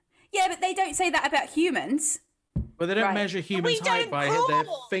 Yeah, but they don't say that about humans. But they don't Right. measure humans' we height don't by their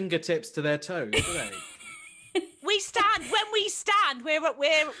crawl. fingertips to their toes, do they? We stand when we stand. We're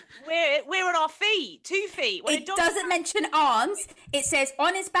on our feet, 2 feet. When a It dog doesn't mention arms. It says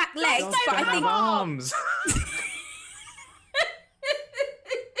on his back legs, Dogs but don't I have think... arms.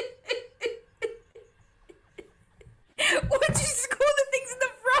 What did you just call the things in the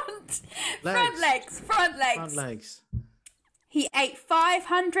front? Front legs. Front legs. Front legs. He ate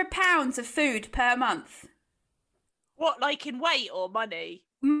 500 pounds of food per month. What, like in weight or money?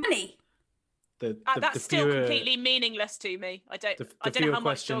 Money. That's still completely meaningless to me. I don't. The I don't know fewer how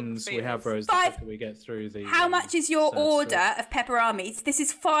much dog questions food we have, is. Rose, the Five- quicker we get through the. How much is your sad order story. of pepperonis? This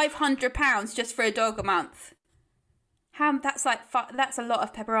is £500 just for a dog a month. How? That's like that's a lot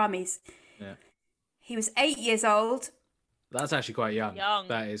of pepperonis. Yeah. He was 8 years old. That's actually quite young. Young.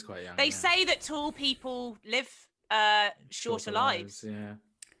 That is quite young. They yeah. say that tall people live shorter lives. Yeah.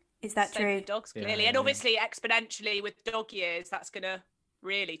 Is that Same true? with dogs, Yeah, clearly, yeah, and yeah. obviously exponentially with dog years, that's gonna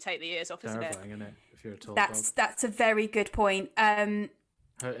really take the years off, isn't it? Terrifying, isn't it? If you're a tall That's a very good point. dog.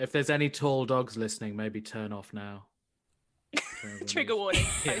 If there's any tall dogs listening, maybe turn off now. Trigger warning.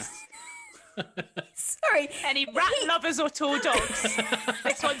 Yeah. Posts. Sorry, Any rat lovers or tall dogs,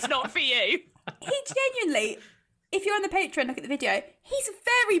 this one's not for you. he genuinely. If you're on the Patreon, look at the video. He's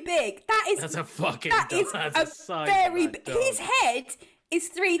very big. That is That's a fucking that dog. is That's a a size very. of that dog. His head is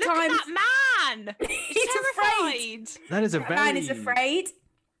 3 Look times. at that man. He's He's terrified. That is a very. Man is afraid.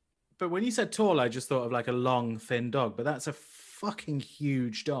 But when you said tall, I just thought of like a long, thin dog. But that's a fucking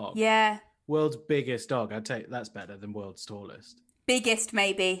huge dog. Yeah, World's biggest dog. I'd take that's better than world's tallest. biggest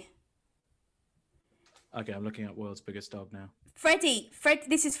maybe. Okay, I'm looking at world's biggest dog now.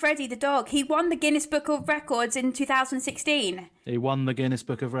 This is Freddie the dog. He won the Guinness Book of Records in 2016. He won the Guinness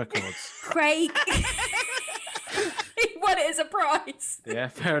Book of Records. Craig. He won it as a prize. Yeah,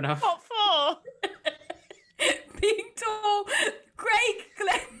 fair enough. What for? Being tall. Craig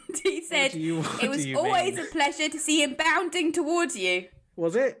Glenty said, what it was do you always mean? a pleasure to see him bounding towards you.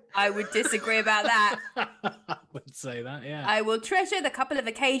 Was it? I would disagree about that. I would say that, yeah. I will treasure the couple of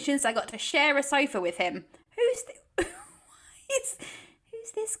occasions I got to share a sofa with him. Who's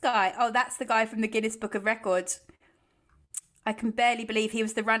this guy? Oh, that's the guy from the Guinness Book of Records. I can barely believe he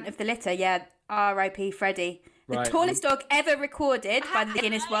was the runt of the litter. Yeah, R.I.P. Freddie. The Right. tallest dog ever recorded by the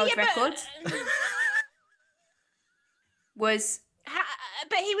Guinness World Yeah, but- Records was...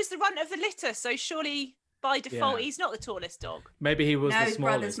 But he was the runt of the litter, so surely by default Yeah. he's not the tallest dog. Maybe he was No, the his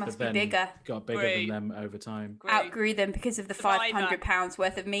brothers smallest, must but be then bigger. got bigger Great. than them over time. Great. outgrew them because of the Survivor. £500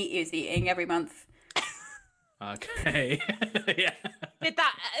 worth of meat he was eating every month. Okay. Yeah. Did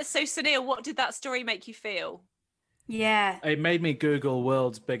that? So, Sunil, what did that story make you feel? Yeah. It made me Google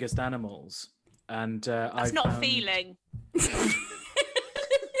world's biggest animals, and That's I not found... feeling.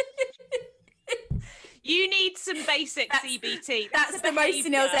 You need some basic CBT. That's the most behaviour.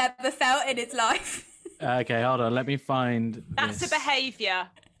 Sunil's ever felt in his life. Okay, hold on. Let me find. That's this. a behaviour.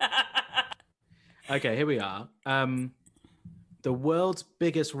 Okay, here we are. The world's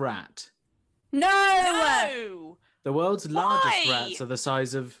biggest rat. No! No. The world's largest Why? rats are the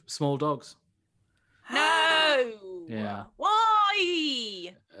size of small dogs. No. Yeah.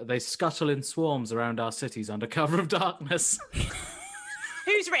 Why? They scuttle in swarms around our cities under cover of darkness.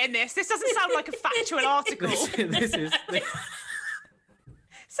 Who's written this? This doesn't sound like a factual article. this is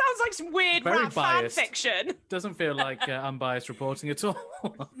Sounds like some weird Very rat fan biased. fiction. doesn't feel like unbiased reporting at all.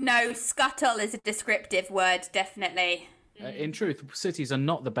 No, scuttle is a descriptive word, definitely. In truth, cities are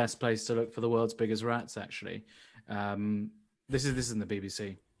not the best place to look for the world's biggest rats. Actually, this is in the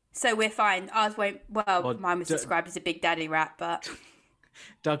BBC. So we're fine. Ours won't. Well, mine was d- described as a big daddy rat, but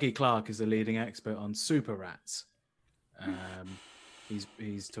Dougie Clark is the leading expert on super rats.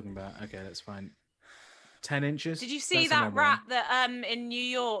 He's talking about. Okay, that's fine. 10 inches. Did you see That's that the number one. rat that in New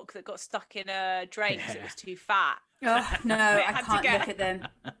York that got stuck in a drain because it was too fat? oh no, I had to can't get- look at them.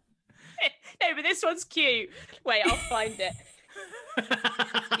 No, but this one's cute. Wait, I'll find it.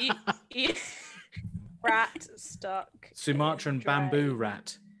 Rat stuck. Sumatran in a drain. bamboo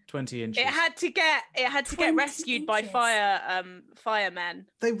rat, 20 inches. It had to get 20 rescued by inches. firemen.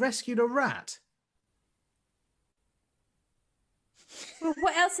 They rescued a rat. Well,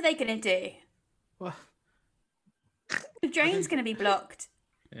 what else are they going to do? Well, The drain's going to be blocked.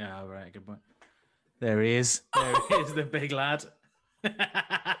 yeah, all right, good point. There he is. There he is, the big lad.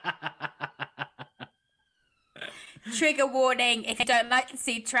 Trigger warning if you don't like to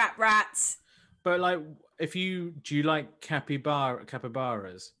see trap rats. But like, do you like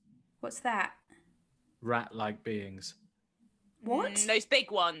capybaras? What's that? Rat-like beings. What? Those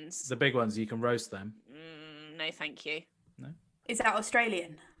big ones. The big ones, you can roast them. No, thank you. Is that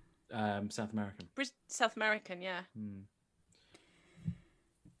Australian? South American. South American, yeah.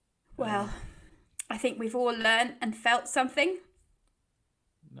 Well, I think we've all learned and felt something.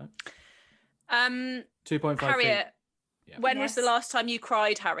 No. 2.5 2.5 feet. Harriet, Yeah. when was Yes. the last time you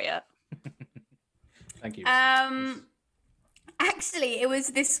cried, Harriet? Thank you. Actually, it was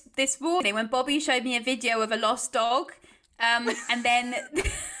this morning when Bobby showed me a video of a lost dog. And then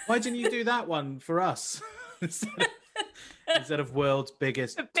Why didn't you do that one for us? Instead of world's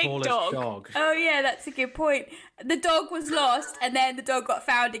biggest, big tallest dog. dog. oh yeah, that's a good point. The dog was lost, and then the dog got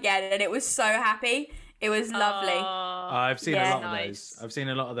found again, and it was so happy. It was lovely. I've seen Yeah. a lot of Nice. those. I've seen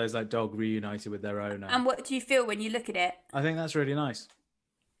a lot of those, like dog reunited with their owner. And what do you feel when you look at it? I think that's really nice.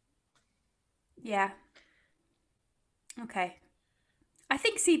 Yeah. Okay. I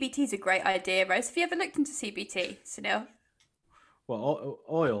think CBT is a great idea, Rose. Have you ever looked into CBT, Sunil? Well,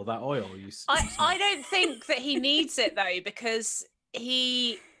 oil, that oil. I don't think that he needs it though, because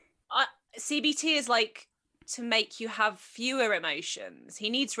CBT is like to make you have fewer emotions. He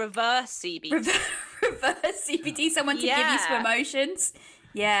needs reverse CBT. Reverse CBT, someone to give you some Yeah. emotions.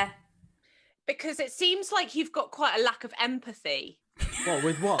 Yeah. Because it seems like you've got quite a lack of empathy. What,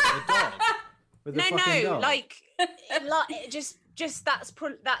 with what? The dog? With the fucking No, dog? like it just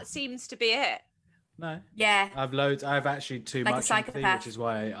that seems to be it. No. Yeah. I've actually too Like a much empathy, psychopath. which is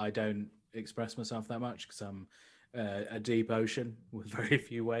why I don't express myself that much, because I'm a deep ocean with very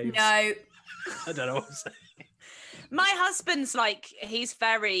few waves. No. I don't know what I'm saying. My husband's like, he's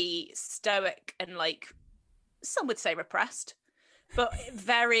very stoic and like some would say repressed, but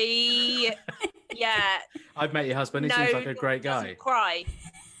very yeah. I've met your husband. He seems like a great guy. Doesn't cry.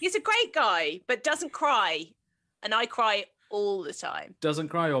 He's a great guy, but doesn't cry, and I cry all the time. Doesn't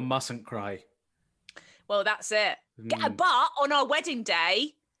cry or mustn't cry. Well, that's it. Mm. But on our wedding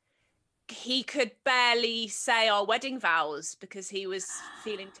day, he could barely say our wedding vows because he was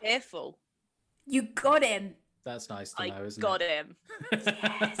feeling tearful. You got him. That's nice to I know, isn't got it? him.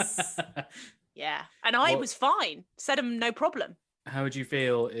 Yes. Yeah. And I What- was fine. Said him no problem. How would you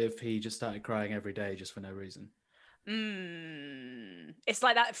feel if he just started crying every day just for no reason? It's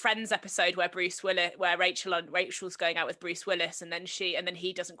like that Friends episode where Rachel's going out with Bruce Willis, and then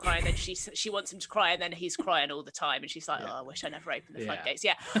he doesn't cry, and then she wants him to cry, and then he's crying all the time, and she's like, "Oh, I wish I never opened the Yeah. floodgates."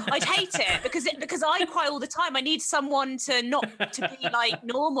 Yeah, I'd hate it because I cry all the time. I need someone to be like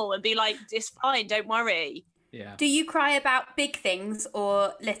normal and be like, "It's fine, don't worry." Yeah. Do you cry about big things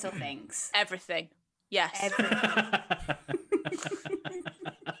or little things? Everything, yes, Everything.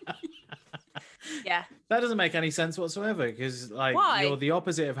 yeah. That doesn't make any sense whatsoever because, like, Why? you're the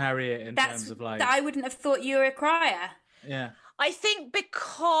opposite of Harriet in That's terms of like, I wouldn't have thought you were a crier. yeah. I think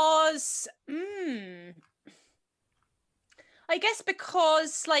because, I guess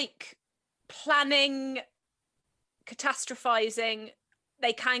because like planning, catastrophizing,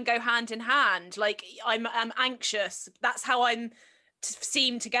 they can go hand in hand. Like I'm anxious. That's how I'm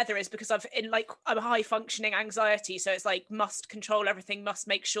seem together, is because I'm high functioning anxiety. So it's like must control everything, must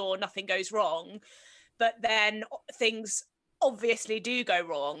make sure nothing goes wrong. But then things obviously do go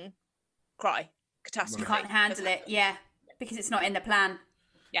wrong. Cry, catastrophe. You can't handle it, yeah, because it's not in the plan.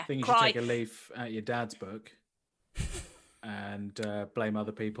 Yeah, I think you cry. should take a leaf out your dad's book and blame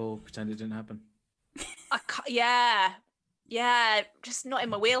other people, pretend it didn't happen. Yeah, just not in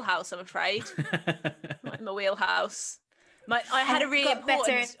my wheelhouse, I'm afraid. Not in my wheelhouse. I had a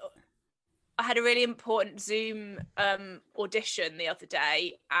really important Zoom audition the other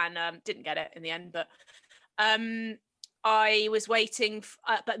day, and didn't get it in the end. But I was waiting,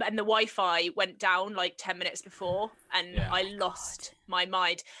 and the Wi-Fi went down like 10 minutes before, and I lost my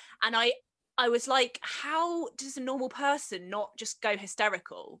mind. And I was like, how does a normal person not just go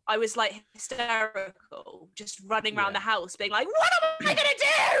hysterical? I was like hysterical, just running around the house being like, what am I going to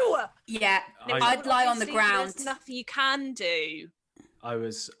do? Yeah, I'd lie on the ground. There's nothing you can do.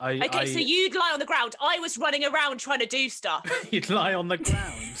 So you'd lie on the ground. I was running around trying to do stuff. You'd lie on the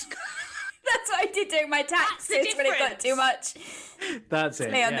ground. That's what I did doing my taxes when it got too much. That's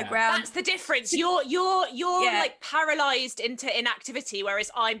it. Lay on the ground. That's the difference. You're like paralyzed into inactivity, whereas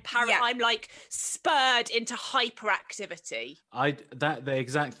I'm like spurred into hyperactivity. The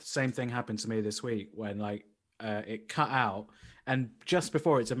exact same thing happened to me this week when like it cut out, and just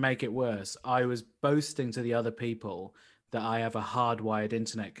before it, to make it worse, I was boasting to the other people that I have a hardwired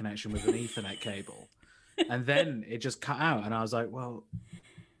internet connection with an Ethernet cable, and then it just cut out, and I was like, well,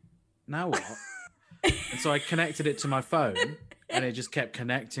 now what? And so I connected it to my phone, and it just kept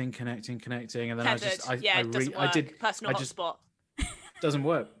connecting, and then I did personal hotspot. Doesn't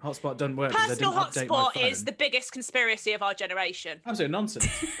work. Hotspot doesn't work. Personal hotspot is the biggest conspiracy of our generation. Absolute nonsense.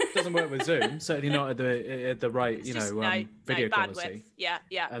 Doesn't work with Zoom. Certainly not at the right, video quality. Yeah.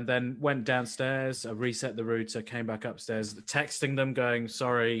 And then went downstairs. I reset the router. Came back upstairs, texting them, going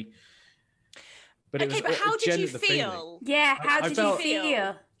sorry. But how did you feel? Yeah, how did you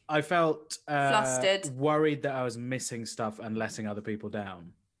feel? I felt flustered, worried that I was missing stuff and letting other people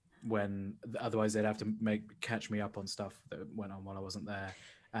down, when otherwise they'd have to catch me up on stuff that went on while I wasn't there.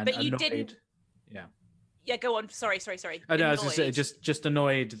 And but you annoyed, didn't. Yeah, go on. Sorry. I know. I was just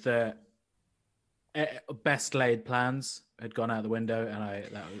annoyed that best laid plans had gone out the window,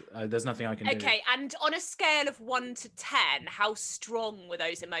 and there's nothing I can do. Okay, and on a scale of 1 to 10, how strong were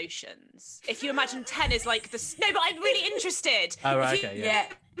those emotions? If you imagine 10 is like no, but I'm really interested. Oh, right, yeah.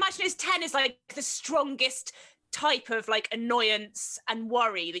 Imagine 10 is like the strongest type of like annoyance and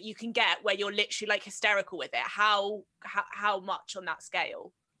worry that you can get, where you're literally like hysterical with it. How much on that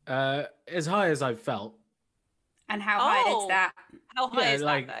scale? As high as I've felt. And how high is that? How high is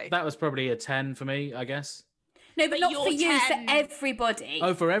that, though? That was probably a 10 for me, I guess. No, but not for you, for everybody.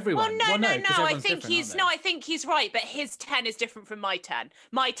 Oh, for everyone. Well, no. I think he's right, but his 10 is different from my 10.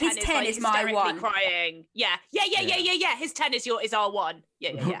 My 10 is my 1. Crying. Yeah. His 10 is our 1.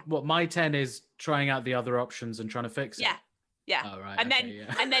 Yeah. What, my 10 is trying out the other options and trying to fix it. Yeah. Oh, right. And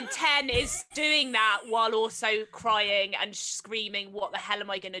then 10 is doing that while also crying and screaming, what the hell am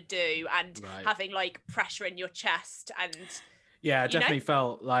I going to do? And having like pressure in your chest. And yeah, I definitely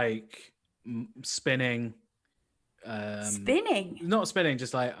felt like spinning. Not spinning,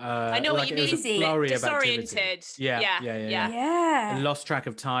 just like I know like what you mean. Disoriented. Yeah. I lost track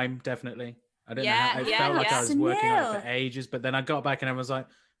of time, definitely. I don't know how, it felt like I was working on it for ages, but then I got back and everyone was like,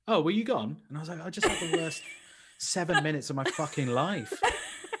 oh, were you gone? And I was like, I just had the worst 7 minutes of my fucking life.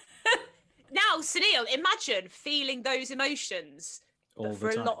 Now, Sunil, imagine feeling those emotions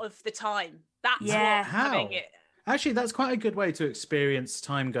for a lot of the time. That's what having it. Actually, that's quite a good way to experience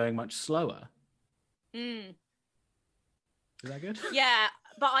time going much slower. Is that good? Yeah,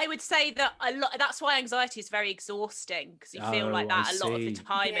 but I would say that that's why anxiety is very exhausting, because you feel like that a lot of the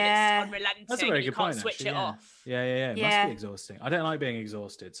time, and it's unrelenting. That's a very good point. You can't switch it off. Yeah. It must be exhausting. I don't like being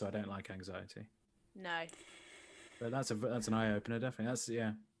exhausted, so I don't like anxiety. No. But that's an eye opener, definitely.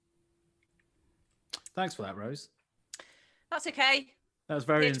 Thanks for that, Rose. That's okay. That was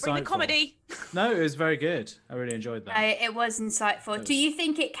very insightful. Bring the comedy. No, it was very good. I really enjoyed that. It was insightful. Do you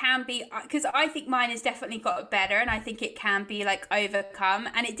think it can be? Because I think mine has definitely got better, and I think it can be like overcome.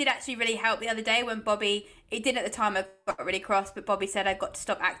 And it did actually really help the other day when Bobby. It did at the time. I got really cross, but Bobby said I got to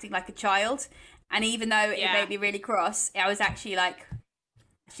stop acting like a child. And even though it made me really cross, I was actually like,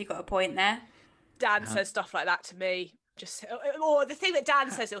 she got a point there. Dan says stuff like that to me. Just or the thing that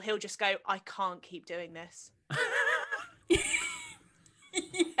Dan says, he'll just go, "I can't keep doing this."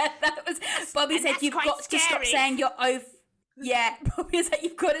 Yeah, that was Bobby And said that's you've quite got to stop scary. saying you're over. Yeah, Bobby said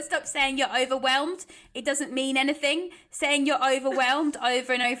you've got to stop saying you're overwhelmed. It doesn't mean anything. Saying you're overwhelmed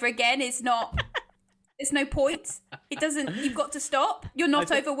over and over again is not. There's no point. It doesn't. You've got to stop. You're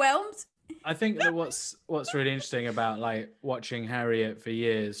not overwhelmed. I think that what's really interesting about like watching Harriet for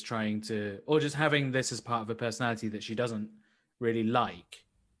years trying to, or just having this as part of a personality that she doesn't really like.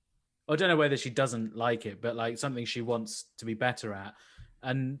 I don't know whether she doesn't like it, but like something she wants to be better at.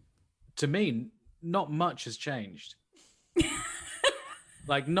 And to me, not much has changed.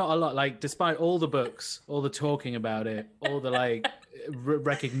 Like not a lot. Like despite all the books, all the talking about it, all the like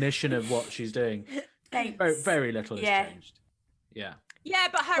recognition of what she's doing, very little has changed. Yeah. Yeah,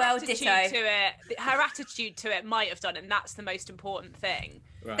 but her ditto. her attitude to it might have done, and that's the most important thing.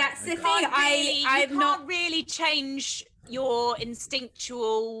 Right, That's the okay. thing. You I'm can't not. really change your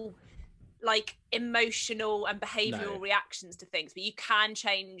instinctual, like emotional and behavioural reactions to things, but you can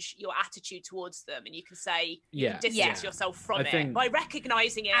change your attitude towards them, and you can say, distance yourself from it by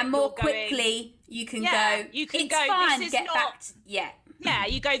recognising it, And more quickly, you can go. You can it's go. Fine, This is get not. back. Yeah.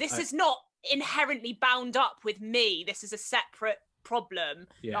 You go. This is not inherently bound up with me. This is a separate problem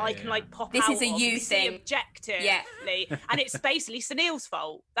that I can like pop This out is a of you and see thing. objectively, and it's basically Sunil's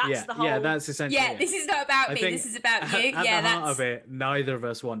fault. That's the whole. Yeah, that's essentially. Yeah, this is not about me. This is about you. At Yeah, the heart that's. of it, neither of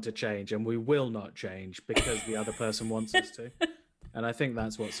us want to change, and we will not change because the other person wants us to. And I think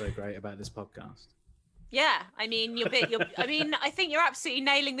that's what's so great about this podcast. Yeah, I mean, I think you're absolutely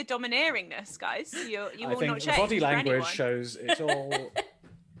nailing the domineeringness, guys. You I will think not the change. body for language anyone. shows it's all.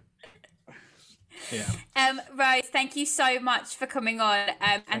 Yeah. Rose, thank you so much for coming on,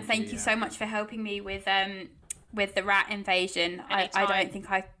 and thank you, you so much for helping me with the rat invasion. I don't think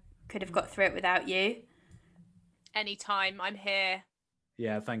I could have got through it without you. Anytime, I'm here.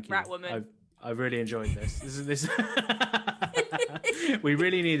 Yeah, thank you. Rat woman. I've really enjoyed this. This. We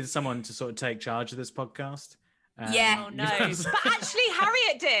really needed someone to sort of take charge of this podcast. Yeah. Oh no! But actually,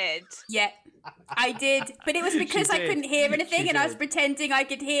 Harriet did. Yeah, I did, but it was because I couldn't hear anything, and I was pretending I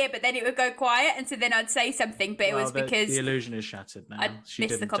could hear, but then it would go quiet, and so then I'd say something, but it was because the illusion is shattered now. I'd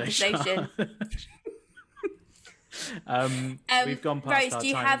missed the conversation. We've gone past Rose, our do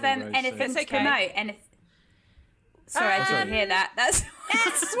you time have limit, Rose, anything so- to promote? Sorry, I didn't hear that. That's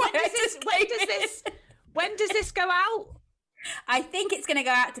When does this go out? I think it's going to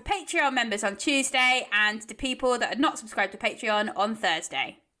go out to Patreon members on Tuesday and to people that are not subscribed to Patreon on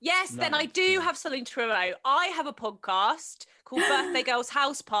Thursday. Yes, then I do have something to promote. I have a podcast called Birthday Girls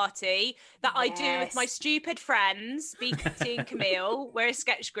House Party that I do with my stupid friends, BT and Camille. We're a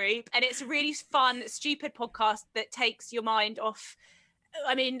sketch group, and it's a really fun, stupid podcast that takes your mind off,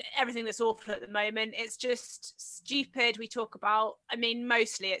 I mean, everything that's awful at the moment. It's just stupid. We talk about, I mean,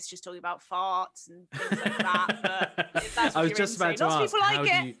 mostly it's just talking about farts and things like that. But if that's what I was you're just into. about to Lots of ask, people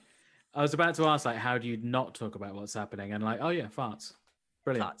like it. I was about to ask, like, how do you not talk about what's happening? And like, oh yeah, farts.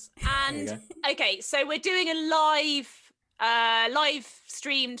 Brilliant. And okay, so we're doing a live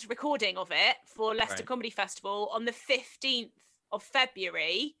streamed recording of it for Leicester Comedy Festival on the 15th of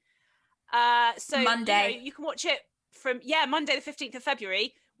February. So Monday. you can watch it from Monday the 15th of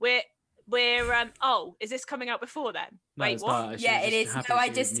February. We're is this coming out before then? No, Wait, it's what? not. Yeah, it is. No, I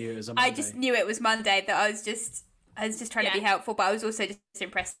just knew it was Monday. That I was just trying to be helpful, but I was also just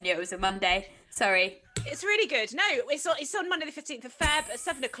impressed. I knew it was a Monday. Sorry. It's really good. No, it's on Monday the 15th of Feb at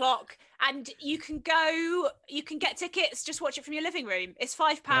 7:00, and you can get tickets. Just watch it from your living room. It's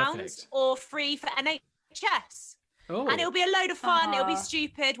 £5 or free for NHS. Oh. And it'll be a load of fun. It'll be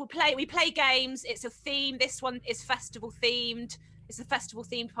stupid. We play games. It's a theme. This one is festival themed. It's a festival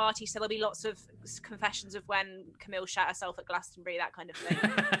themed party, so there'll be lots of confessions of when Camille shat herself at Glastonbury, that kind of thing.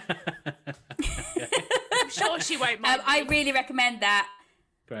 I'm sure she won't mind. I really recommend that.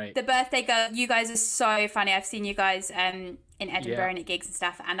 Great. The Birthday Girl, you guys are so funny. I've seen you guys in Edinburgh and at gigs and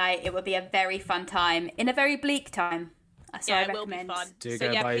stuff, and it would be a very fun time in a very bleak time. So I it will recommend. be fun. Do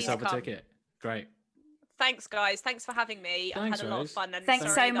go buy yourself a ticket. Great. Thanks, guys. Thanks for having me. I've had a lot of fun. And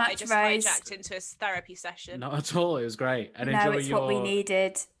Thanks sorry so that much, I just Rose. hijacked into a therapy session. Not at all. It was great. And No, it's what we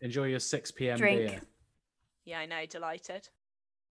needed. Enjoy your 6 p.m. Drink. beer. Yeah, I know. Delighted.